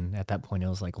 Just get in. At that point, it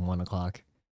was like 1 o'clock.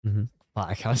 Mm-hmm.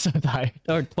 Fuck, I was so tired.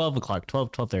 Or 12 o'clock,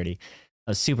 12:30.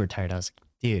 I was super tired. I was like,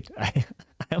 dude, I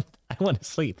want to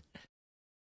sleep.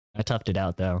 I toughed it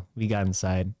out though. We got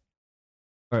inside.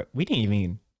 Or we didn't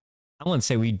even, I wouldn't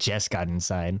say we just got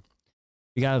inside.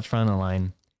 We got in front of the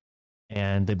line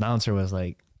and the bouncer was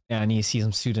like, yeah, I need to see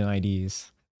some student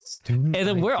IDs. And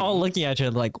then we're all looking at each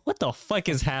other like, what the fuck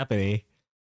is happening?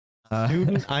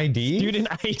 Student ID? Student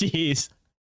IDs.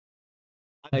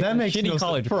 Like, that makes no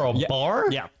sense. For a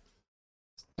bar? Yeah.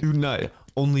 Student ID.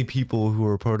 Only people who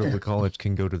are part of the college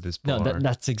can go to this bar. No,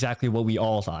 that's exactly what we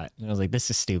all thought. And I was like, this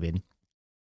is stupid.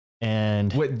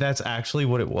 And wait, that's actually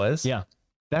what it was? Yeah.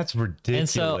 That's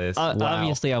ridiculous. And so wow.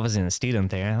 obviously I wasn't a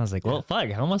student there. I was like, well, fuck,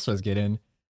 how am I supposed to get in?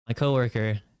 My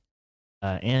coworker,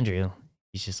 Andrew,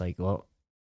 he's just like, well,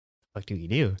 what do we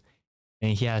do?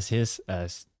 And he has his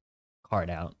card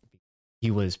out. He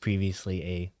was previously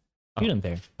a student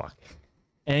there. Fuck.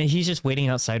 And he's just waiting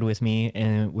outside with me.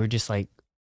 And we're just like,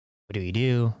 what do we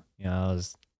do? You know, I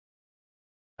was,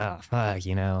 oh, fuck,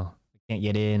 you know, we can't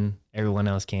get in. Everyone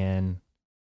else can.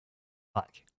 Fuck.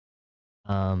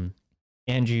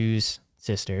 Andrew's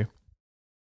sister's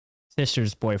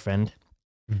boyfriend,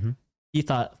 mm-hmm. He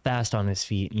thought fast on his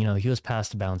feet. You know, he was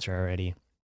past the bouncer already.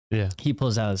 Yeah. He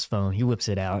pulls out his phone. He whips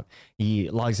it out. He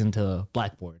logs into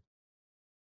Blackboard.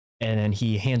 And then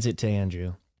he hands it to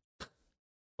Andrew.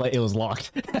 But it was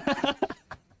locked.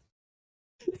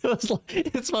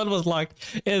 His phone was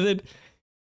locked. And then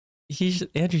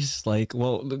Andrew's just like,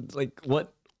 well, like,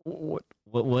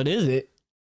 what is it?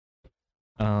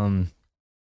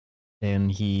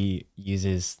 And he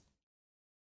uses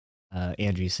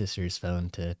Andrew's sister's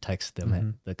phone to text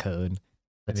them the code.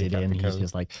 Puts it in. He's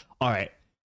just like, all right,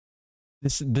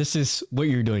 this is what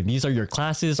you're doing. These are your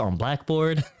classes on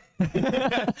Blackboard.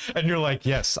 And you're like,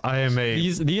 yes, I am a.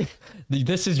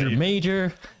 This is your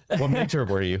major. What major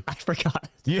were you? I forgot.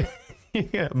 Yeah,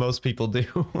 yeah, most people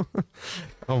do.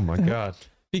 Oh my god.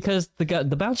 Because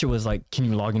the bouncer was like, can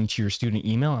you log into your student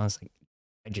email? I was like,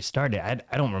 I just started.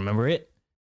 I don't remember it.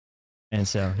 And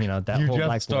so, you know, that whole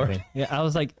Blackboard thing. Yeah, I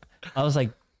was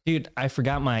like, dude, I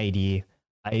forgot my ID.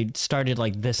 I started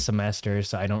like this semester,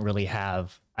 so I don't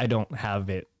have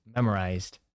it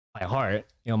memorized by heart,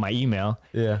 you know, my email.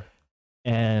 Yeah.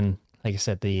 And like I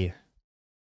said, the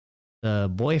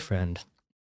boyfriend,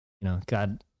 you know, got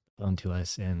phone to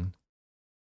us, and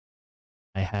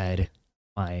I had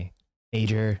my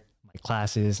major, my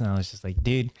classes, and I was just like,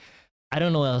 dude, I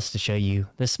don't know what else to show you.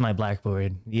 This is my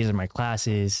Blackboard. These are my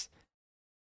classes.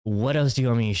 What else do you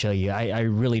want me to show you? I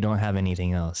really don't have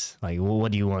anything else. Like, well,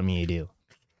 what do you want me to do?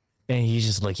 And he's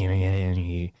just looking at it, and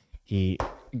he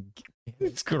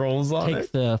scrolls on takes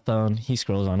the phone. He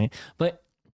scrolls on it, but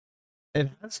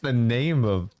that's the name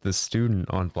of the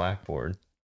student on Blackboard.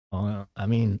 I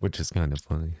mean, which is kind of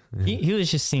funny. He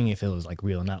was just seeing if it was like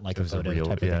real, not like a photo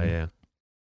type of thing.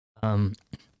 Yeah.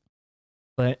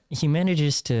 But he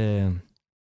manages to.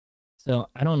 So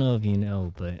I don't know if you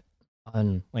know, but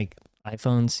on like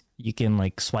iPhones, you can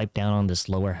like swipe down on this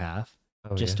lower half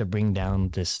to bring down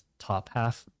this top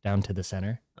half down to the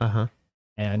center.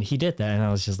 And he did that, and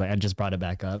I was just like, I just brought it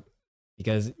back up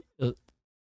because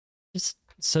just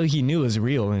so he knew it was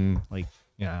real, and like,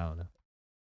 yeah, I don't know.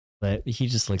 But he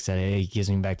just looks at it. He gives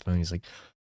me back the phone. He's like,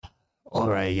 "All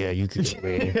right, yeah, you could."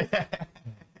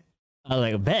 I was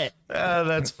like, "Bet."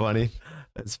 That's funny.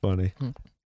 That's funny.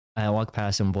 I walk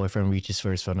past him. Boyfriend reaches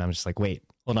for his phone. I'm just like, "Wait,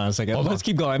 hold on a second. Let's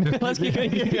keep going. Let's keep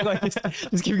going.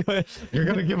 Let's keep going. You're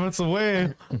gonna give us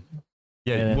away."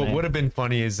 Yeah. What would have been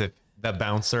funny is if that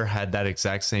bouncer had that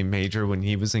exact same major when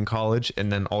he was in college,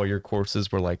 and then all your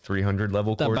courses were like 300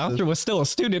 level courses. That bouncer was still a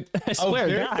student. I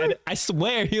swear, God, I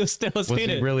swear he was still a student.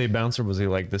 Was he really a bouncer? Was he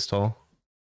like this tall?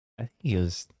 I think he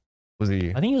was. Was he?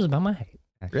 I think he was about my height.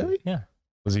 Actually. Really? Yeah.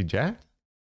 Was he jacked?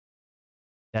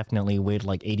 Definitely weighed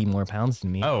like 80 more pounds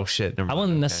than me. Oh shit! I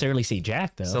wouldn't necessarily say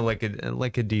jacked though. So like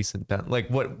a decent like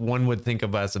what one would think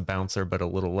of as a bouncer, but a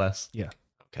little less. Yeah.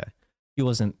 Okay. He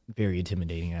wasn't very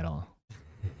intimidating at all.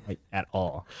 Like at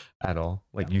all.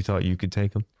 Like you thought you could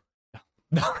take him?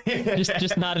 No.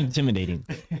 just not intimidating.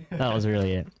 That was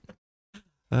really it.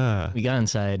 We got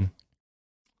inside.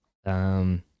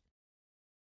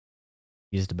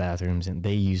 Used the bathrooms, and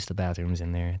they used the bathrooms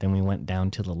in there. Then we went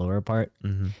down to the lower part.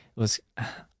 Mm-hmm. It was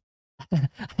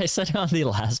I said it on the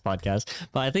last podcast,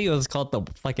 but I think it was called the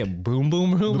fucking boom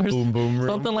boom room or boom boom room.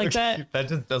 something like that. That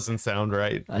just doesn't sound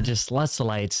right. Just lots of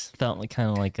lights. Felt like kind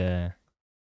of like a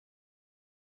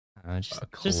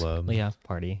club. Yeah,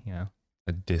 party. Yeah,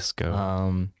 A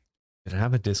disco. Did it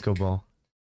have a disco ball?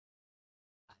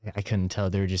 I couldn't tell.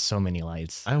 There were just so many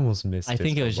lights. I almost missed. I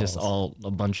think it was balls. just all a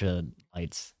bunch of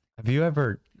lights. Have you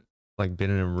ever like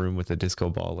been in a room with a disco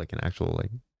ball, like an actual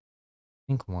like? I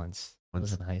think once. I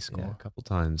was in high school. Yeah, a couple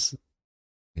times.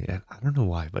 Yeah, I don't know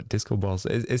why, but disco balls,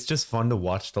 it's just fun to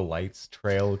watch the lights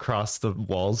trail across the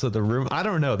walls of the room. I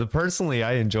don't know. Personally,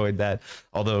 I enjoyed that.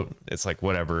 Although it's like,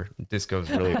 whatever. Disco's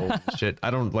really old shit.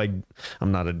 I'm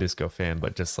not a disco fan,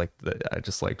 but I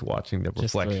just liked watching the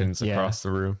reflections across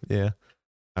the room. Yeah.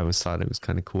 I always thought it was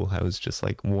kind of cool how it was just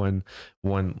like one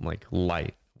like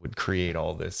light would create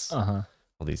all this, all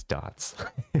these dots.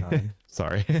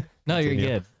 Sorry. No, you're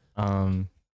good.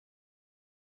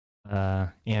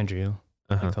 Andrew,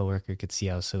 my coworker, could see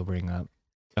I was sobering up.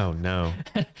 Oh no.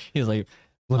 He was like,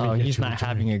 oh, he's not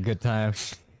having a good time.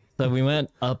 So we went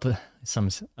up some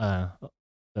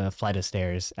the flight of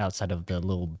stairs outside of the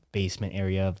little basement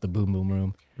area of the boom boom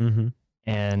room.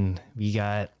 And we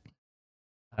got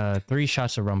 3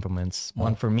 shots of Rumplements.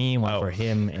 One for me, one for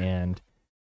him, and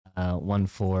one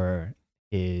for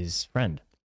his friend.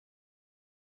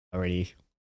 Already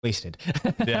wasted.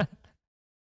 Yeah.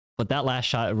 But that last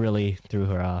shot really threw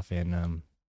her off, and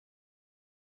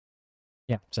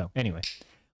yeah. So anyway,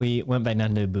 we went back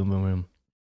down to the boom boom room,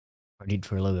 partied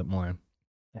for a little bit more,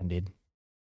 and did.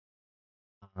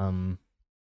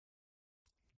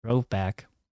 Drove back.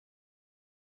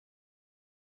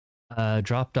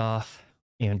 Dropped off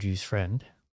Andrew's friend,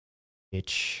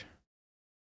 which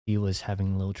he was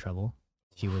having a little trouble.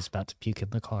 She was about to puke in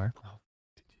the car. Oh,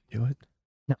 did you do it?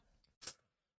 No.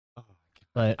 Oh,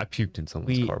 but I puked in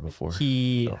someone's car before.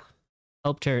 He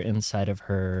helped her inside of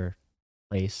her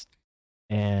place,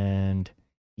 and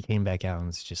he came back out and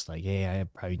was just like, hey, I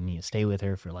probably need to stay with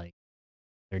her for like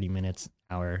 30 minutes,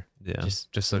 hour. Yeah,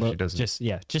 just so she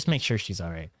doesn't. Just make sure she's all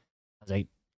right. I was like,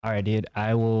 all right, dude,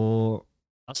 I'll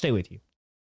stay with you.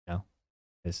 You know,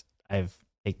 because I've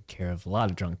taken care of a lot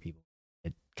of drunk people.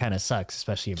 It kind of sucks,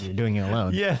 especially if you're doing it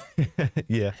alone. Yeah.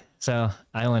 Yeah. So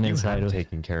I went inside.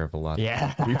 Taking care of a lot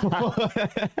of people.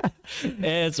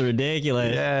 It's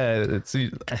ridiculous. Yeah. It's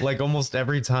like almost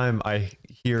every time I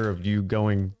hear of you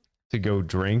going to go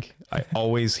drink, I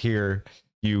always hear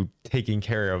you taking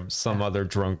care of some other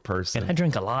drunk person. And I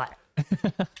drink a lot.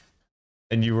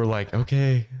 And you were like,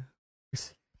 okay.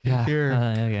 Yeah. Here.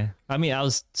 Okay. I mean, I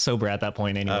was sober at that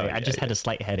point anyway. I just had a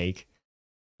slight headache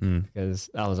because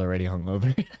I was already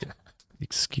hungover.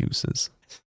 Excuses.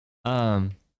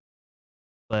 But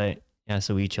yeah,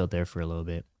 so we chilled there for a little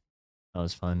bit. That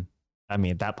was fun. I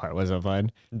mean, that part wasn't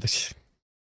fun because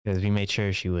we made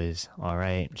sure she was all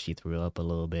right. She threw up a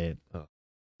little bit.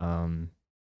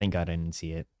 Thank God I didn't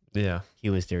see it. Yeah. He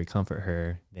was there to comfort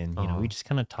her. Then, you know, we just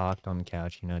kind of talked on the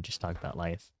couch, you know, just talked about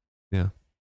life. Yeah.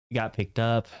 We got picked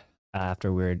up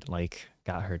after we'd like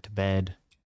got her to bed,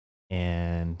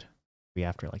 and we,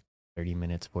 after like 30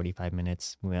 minutes, 45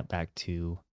 minutes, we went back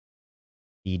to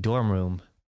the dorm room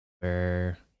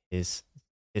where his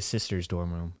sister's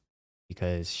dorm room,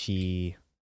 because she's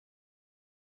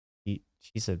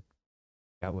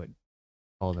got what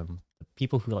call them, the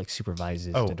people who like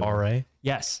supervises the dorm. RA?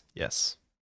 Yes.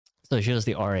 So she was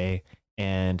the RA,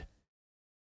 and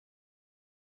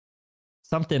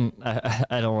something,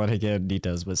 I don't want to get into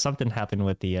details, but something happened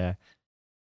with the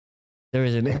there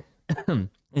was an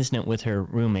incident with her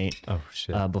roommate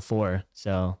before.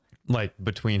 So like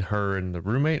between her and the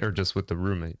roommate, or just with the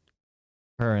roommate?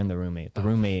 Her and the roommate. The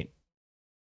roommate,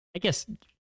 I guess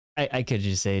I could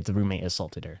just say the roommate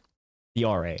assaulted her. The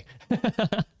RA.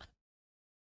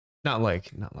 Not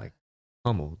like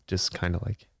pummeled, just kind of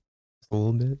like just a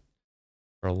little bit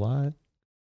or a lot.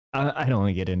 I don't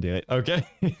want to get into it. Okay.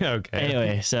 Okay.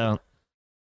 Anyway, so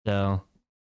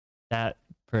that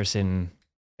person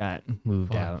got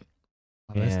moved out.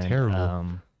 Oh, that's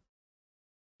terrible.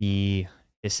 His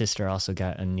sister also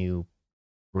got a new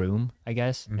room, I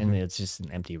guess, and it's just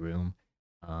an empty room,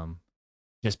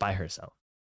 just by herself.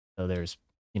 So there's,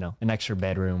 you know, an extra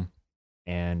bedroom,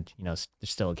 and you know, there's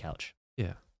still a couch.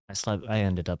 Yeah. I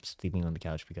ended up sleeping on the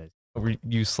couch because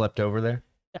you slept over there.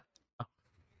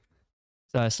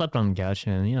 So I slept on the couch,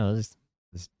 and you know, it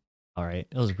was all right.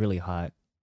 It was really hot.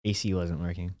 AC wasn't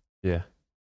working. Yeah.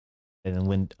 And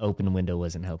the open window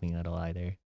wasn't helping at all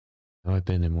either. Oh, I've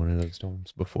been in one of those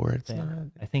dorms before.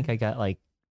 I think I got like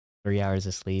 3 hours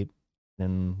of sleep.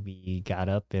 Then we got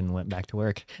up and went back to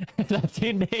work that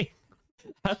same day.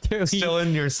 After we, Still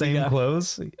in your same got-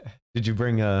 clothes? Did you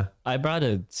bring a? I brought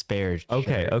a spare.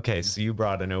 Okay, shirt. okay. So you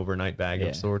brought an overnight bag Yeah.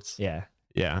 of sorts. Yeah.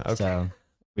 Yeah. Okay. So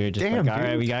we were just Damn, like, all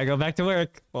right, dude. we gotta go back to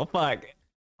work. Well, fuck.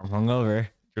 I'm hungover.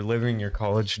 You're living your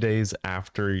college days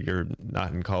after you're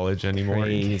not in college anymore.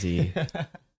 Crazy.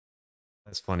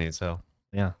 That's funny as hell.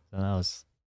 Yeah. So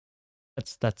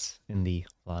that's in the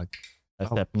vlog.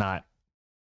 That's Oh. not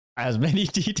as many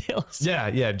details. Yeah,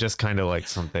 yeah. Just kind of like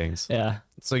some things. Yeah.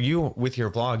 So you, with your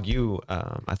vlog, you,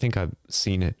 I think I've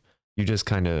seen it. You just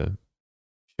kind of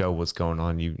show what's going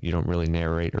on. You don't really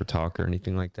narrate or talk or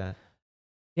anything like that.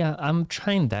 Yeah, I'm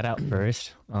trying that out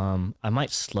first. I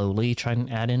might slowly try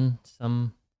and add in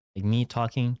some like me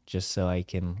talking just so I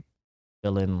can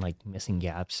fill in like missing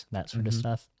gaps, that sort of Mhm.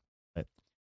 stuff. But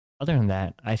other than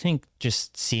that, I think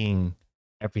just seeing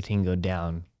everything go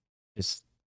down just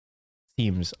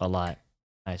seems a lot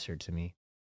nicer to me.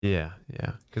 Yeah,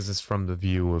 yeah. Because it's from the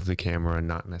view of the camera and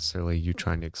not necessarily you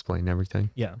trying to explain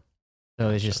everything. Yeah. So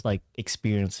it's just like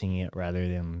experiencing it rather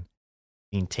than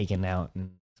being taken out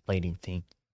and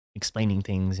explaining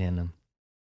things and I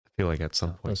feel like at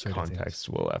some point Those sort of things. context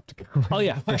will have to go. oh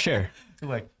yeah, for sure.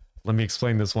 Like, let me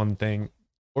explain this one thing,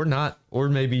 or not, or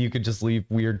maybe you could just leave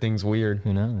weird things weird.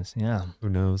 Who knows? Yeah. Who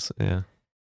knows? Yeah.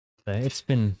 But it's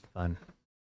been fun.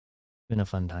 Been a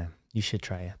fun time. You should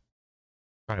try it.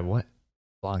 Try what?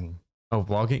 Vlogging. Oh,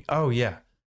 vlogging. Oh, yeah.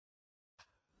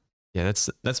 Yeah,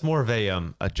 that's more of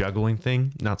a juggling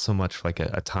thing, not so much like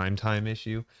a time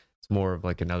issue. It's more of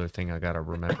like another thing I gotta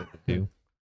remember to do.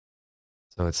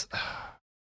 So it's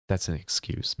that's an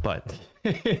excuse, but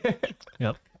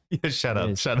Yep. Yeah, shut It up,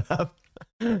 is. shut up.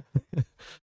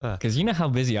 Because you know how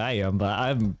busy I am, but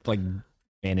I'm like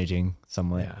managing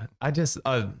somewhat. Yeah, I just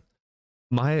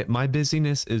my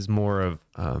busyness is more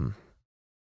of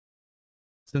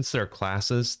since they're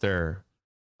classes, they're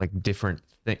like different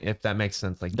if that makes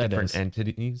sense, like That different does.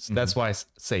 entities. Mhm. That's why I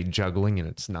say juggling, and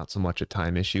it's not so much a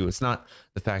time issue. It's not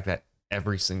the fact that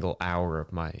every single hour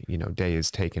of my day is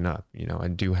taken up. I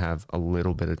do have a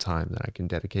little bit of time that I can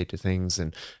dedicate to things,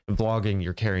 and vlogging,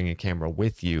 you're carrying a camera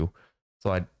with you,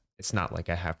 so it's not like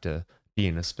I have to be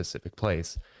in a specific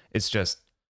place. It's just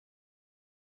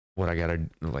what I gotta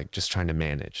like just trying to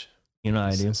manage. You know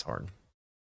what I do? It's hard.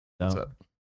 What's So up?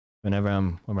 whenever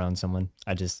I'm around someone,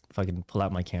 I just fucking pull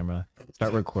out my camera,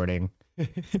 start recording, and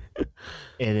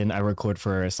then I record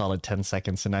for a solid 10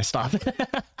 seconds and I stop.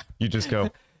 You just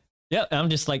go, Yeah, I'm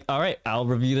just like, all right, I'll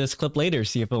review this clip later,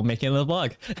 see if it'll make it in the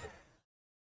vlog.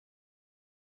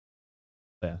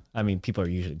 Yeah, I mean, people are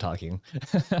usually talking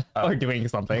or doing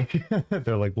something.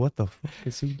 they're like, what the fuck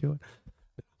is he doing?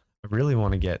 I really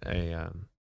want to get of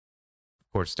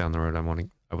course, down the road,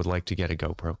 I would like to get a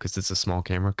GoPro because it's a small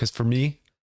camera. Because for me,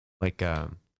 like, I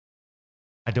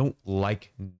don't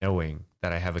like knowing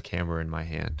that I have a camera in my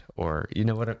hand, or you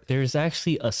know what? There's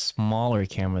actually a smaller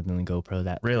camera than the GoPro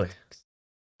that Really?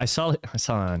 I saw it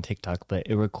on TikTok, but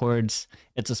it records.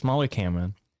 It's a smaller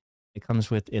camera. It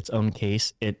comes with its own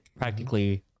case. The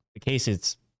case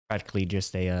is practically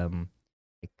just a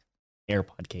like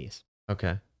AirPod case,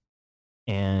 Okay.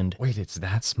 and Wait, it's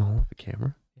that small of a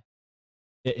camera?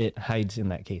 it hides in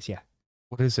that case. Yeah,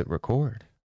 What does it record?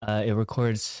 it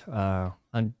records. Was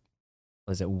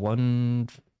it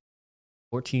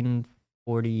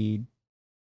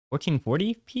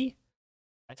 1440p?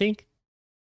 I think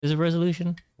is a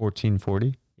resolution.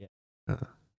 1440. So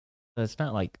it's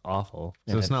not like awful.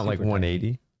 So it's not like super tiny.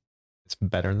 180. It's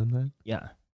better than that. Yeah,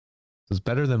 So it's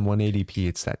better than 180p.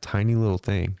 It's that tiny little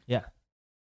thing. yeah.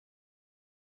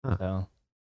 Huh. So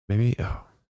Maybe. Oh, how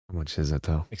much is it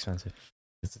though? expensive.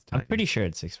 It's I'm tiny. pretty sure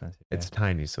it's expensive. It's yeah.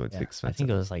 tiny, so it's Yeah. expensive. I think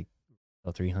it was like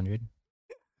 300,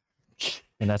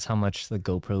 and that's how much the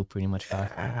GoPro pretty much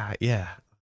cost. Yeah.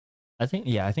 I think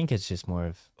it's just more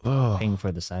of Oh. paying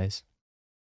for the size.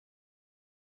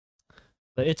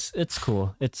 But it's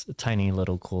cool. It's a tiny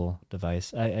little cool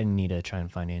device. I need to try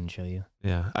and find it and show you.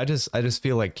 Yeah. I just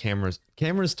feel like cameras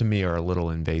to me are a little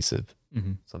invasive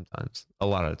Mm-hmm. sometimes. A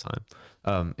lot of the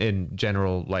time. In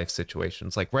general life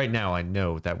situations. Like right now I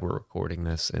know that we're recording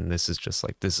this and this is just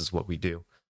like this is what we do.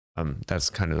 That's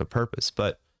kind of the purpose.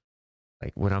 But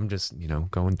like when I'm just,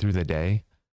 going through the day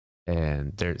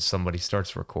and somebody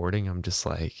starts recording, I'm just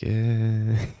like,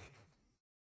 It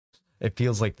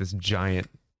feels like this giant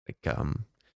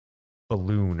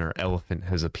balloon or elephant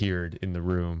has appeared in the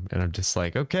room, and I'm just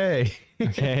like, okay.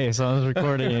 Okay, so I was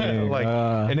recording. Like,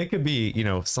 and it could be,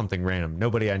 something random.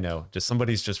 Nobody I know, just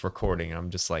somebody's just recording. I'm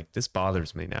just like, this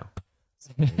bothers me now.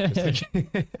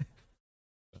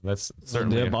 That's Did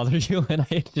certainly it bother you when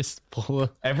I just pull?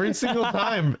 every single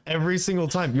time. Every single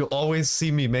time, you'll always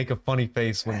see me make a funny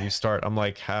face when you start. I'm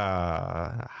like,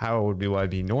 how do I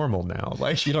be normal now?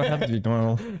 Like, You don't have to be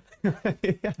normal.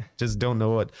 yeah, just don't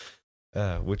know what,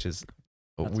 which is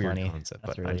a That's weird funny. concept,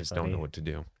 That's but I really just don't funny. know what to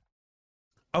do.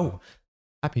 Oh,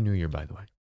 Happy New Year, by the way.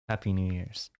 Happy New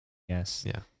Year's. Yes.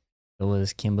 Yeah. It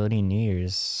was Cambodian New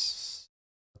Year's,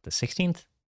 the 16th.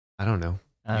 I don't know.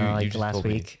 You Like just last told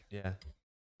me. week. Yeah.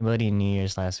 Cambodian New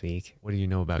Year's last week. What do you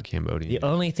know about Cambodia? The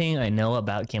only thing I know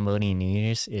about Cambodian New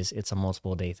Year's is it's a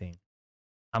multiple day thing.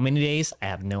 How many days? I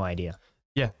have no idea.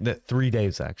 Yeah, 3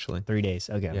 days actually. 3 days.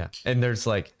 Okay. Yeah, and there's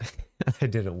like, I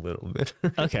did a little bit.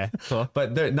 Okay. Cool.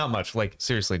 But there, not much, like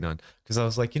seriously none. Because I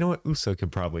was like, you know what, Uso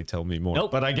could probably tell me more.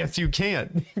 Nope. But I guess you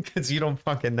can't because you don't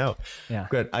fucking know. Yeah.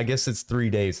 But I guess it's 3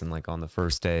 days, and like on the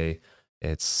first day,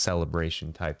 it's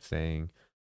celebration type thing.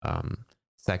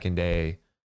 Second day,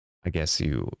 I guess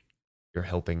you're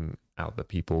helping out the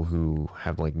people who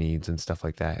have like needs and stuff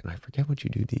like that. And I forget what you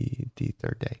do the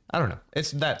third day. I don't know. It's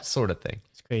that sort of thing.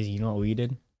 It's crazy. You know what we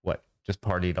did? What? Just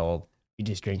partied all. We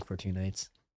just drank for 2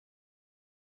 nights.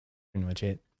 Pretty much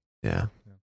it. Yeah.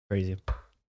 Crazy.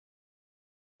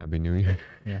 Happy New Year.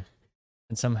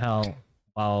 And somehow,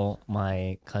 while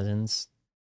my cousins,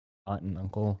 aunt and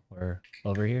uncle were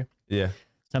over here, Yeah.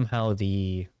 somehow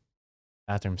the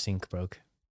bathroom sink broke.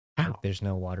 How? Like, there's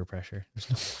no water pressure.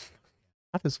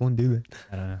 How does one do that?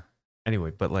 I don't know.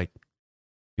 Anyway, but like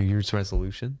New Year's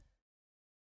resolution,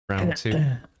 round two.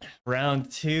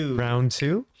 Round two. Round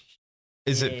two.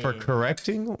 Is it for Yay.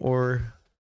 correcting, or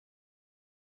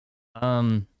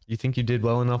you think you did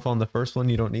well enough on the first one?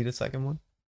 You don't need a second one.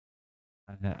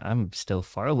 I'm still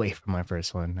far away from my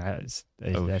first one. That's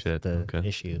shit. the Okay.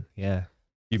 issue. Yeah.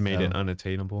 You made it So-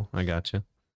 unattainable. I gotcha.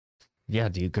 Yeah,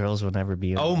 dude. Girls will never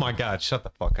be. Oh my God! Shut the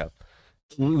fuck up.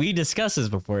 We discussed this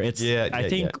before. It's I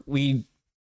think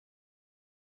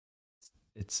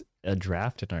it's a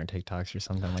draft in our TikToks or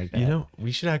something like that. You know,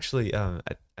 we should actually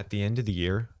at the end of the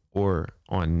year or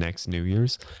on next New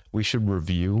Year's, we should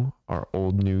review our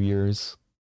old New Year's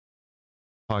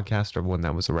podcast or one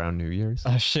that was around New Year's.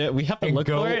 Oh shit, we have to And look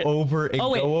go for it. over and Oh,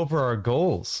 wait. go over our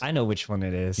goals. I know which one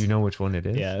it is. You know which one it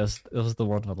is? Yeah, it was the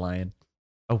one with lion.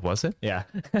 Oh, was it? Yeah.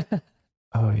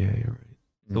 Oh yeah, you're right.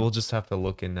 So Mm. we'll just have to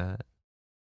look in that.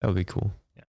 That would be cool.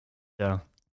 So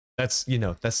That's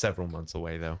several months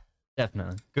away though.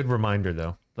 definitely. Good reminder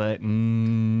though. But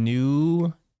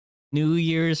New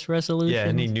Year's resolution. Yeah,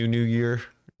 any new year,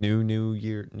 new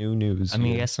news. I mean, I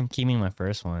year. guess I'm keeping my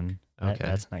first one. Okay.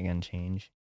 That's not gonna change.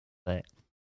 But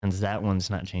since that one's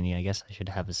not changing, I guess I should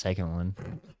have a second one.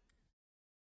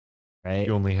 Right?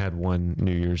 You only had one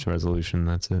New Year's resolution.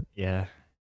 That's it. Yeah.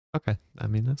 Okay. I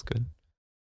mean, that's good.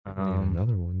 You need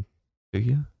another one. Do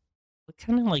you? What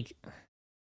kind of like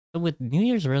so with New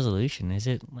Year's resolution, is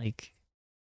it like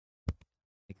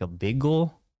a big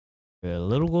goal? Or a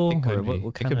little goal? It could or be. what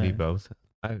It kind could be of both.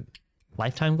 I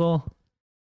lifetime goal?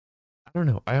 don't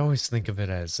know. I always think of it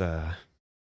as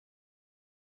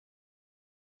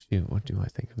shoot, what do I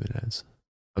think of it as?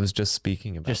 I was just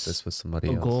speaking about Just this with somebody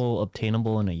A else. goal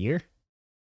obtainable in a year?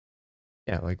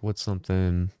 Yeah, like what's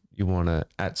something you want to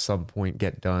at some point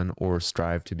get done or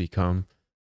strive to become?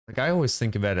 Like I always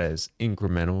think of it as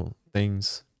incremental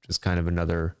things, just kind of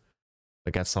another,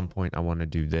 like at some point I want to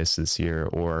do this year,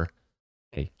 or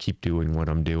hey, keep doing what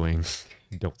I'm doing.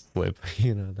 Don't flip,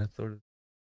 that sort of.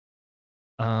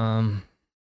 I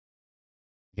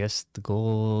guess the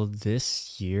goal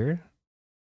this year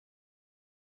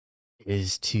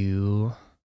is to.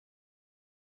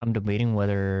 I'm debating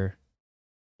whether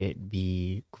it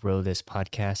be grow this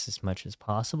podcast as much as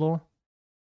possible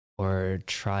or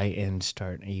try and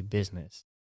start a business,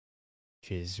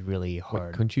 which is really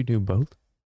hard. Couldn't you do both?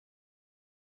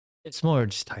 It's more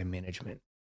just time management.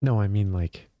 No, I mean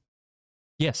like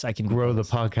Yes, I can do grow the both.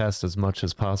 podcast as much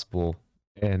as possible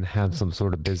and have some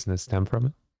sort of business stem from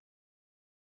it.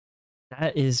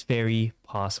 That is very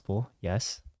possible.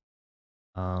 Yes.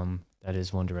 That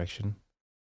is one direction.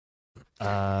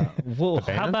 Well, how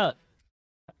Cabana? about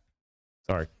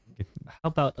Sorry.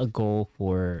 a goal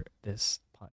for this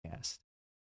podcast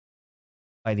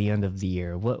by the end of the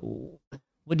year? What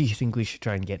do you think we should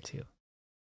try and get to?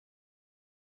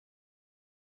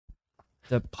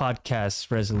 The podcast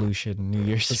resolution, New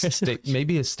Year's resolution.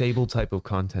 Maybe a stable type of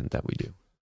content that we do.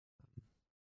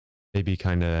 Maybe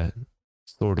kind of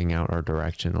sorting out our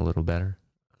direction a little better.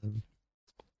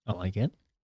 I like it.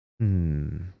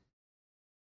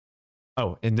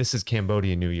 Oh, and this is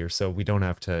Cambodia New Year, so we don't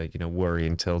have to, worry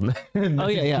until Oh,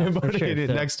 yeah, for sure.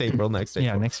 next April.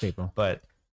 Yeah, next April. But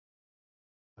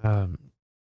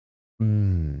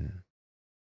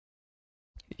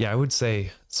Yeah, I would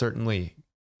say certainly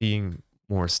being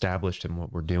more established in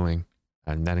what we're doing,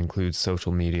 and that includes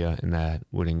social media, and that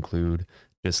would include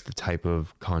just the type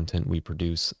of content we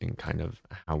produce and kind of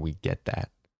how we get that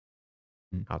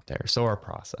out there. So our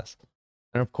process,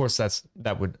 and of course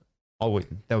that would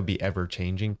be ever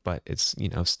changing, but it's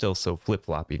still so flip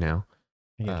floppy now.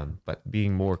 Yeah. But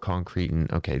being more concrete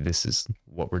and okay, this is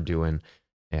what we're doing,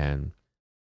 and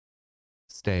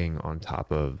staying on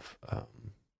top of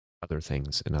other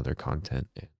things and other content,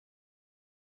 and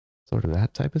sort of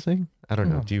that type of thing. I don't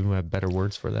know. Do you have better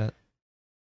words for that?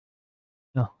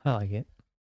 No, I like it.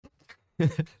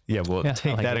 Yeah, well,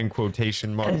 take that in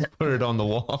quotation marks, put it on the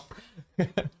wall.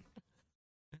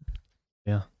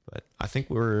 Yeah. But I think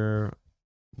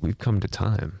we've come to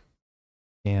time.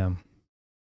 Damn.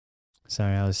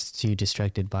 Sorry, I was too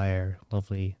distracted by our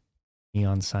lovely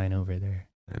neon sign over there.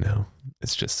 I know.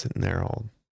 It's just sitting there all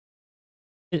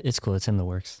It's cool. It's in the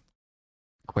works.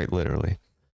 quite literally.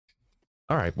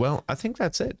 All right. Well, I think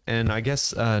that's it. And I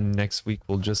guess next week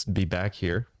we'll just be back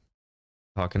here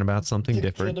talking about something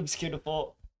different.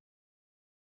 Beautiful.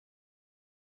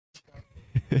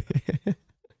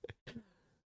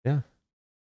 Yeah.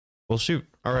 Well, shoot.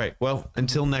 All right. Well,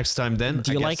 until next time then.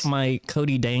 Do you like my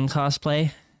Cody Dane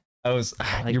cosplay?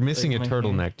 You're missing a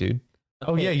turtleneck, dude.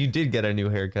 Oh, yeah. You did get a new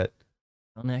haircut.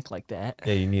 Neck like that.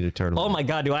 Yeah, you need a turtleneck. Oh, my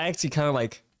God. Do I actually kind of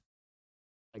like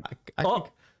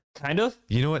kind of?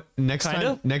 You know what? Next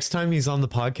time he's on the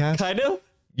podcast, Kind of?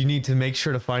 you need to make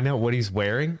sure to find out what he's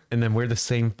wearing and then wear the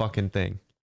same fucking thing.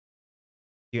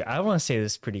 Yeah, I want to say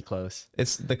this is pretty close.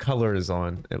 It's the color is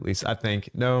on, at least I think.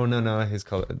 No.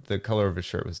 The color of his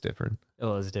shirt was different. It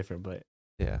was different, but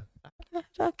Yeah.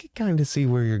 I could kind of see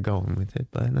where you're going with it,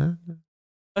 but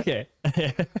okay.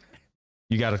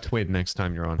 you got a twin next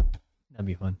time you're on. That'd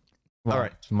be fun. All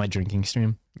right. My drinking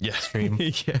stream. Yeah. Stream.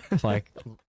 Yeah. Like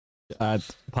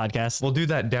podcast. We'll do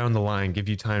that down the line. Give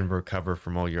you time to recover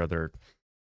from all your other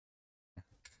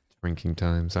drinking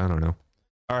times. I don't know.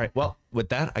 All right. Well, with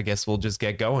that, I guess we'll just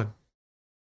get going.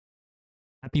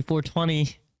 Happy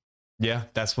 420. Yeah,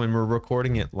 that's when we're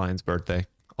recording it. Lion's birthday.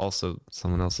 Also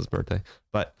someone else's birthday.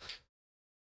 But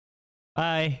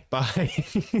Bye. bye.